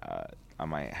 I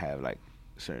might have like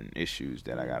certain issues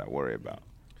that I gotta worry about.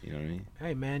 You know what I mean?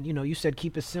 Hey, man, you said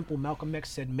keep it simple. Malcolm X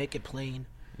said make it plain.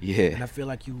 Yeah. And I feel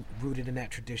like you rooted in that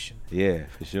tradition. Yeah,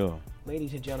 for sure.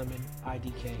 Ladies and gentlemen,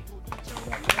 IDK.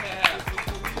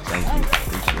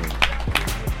 Thank you.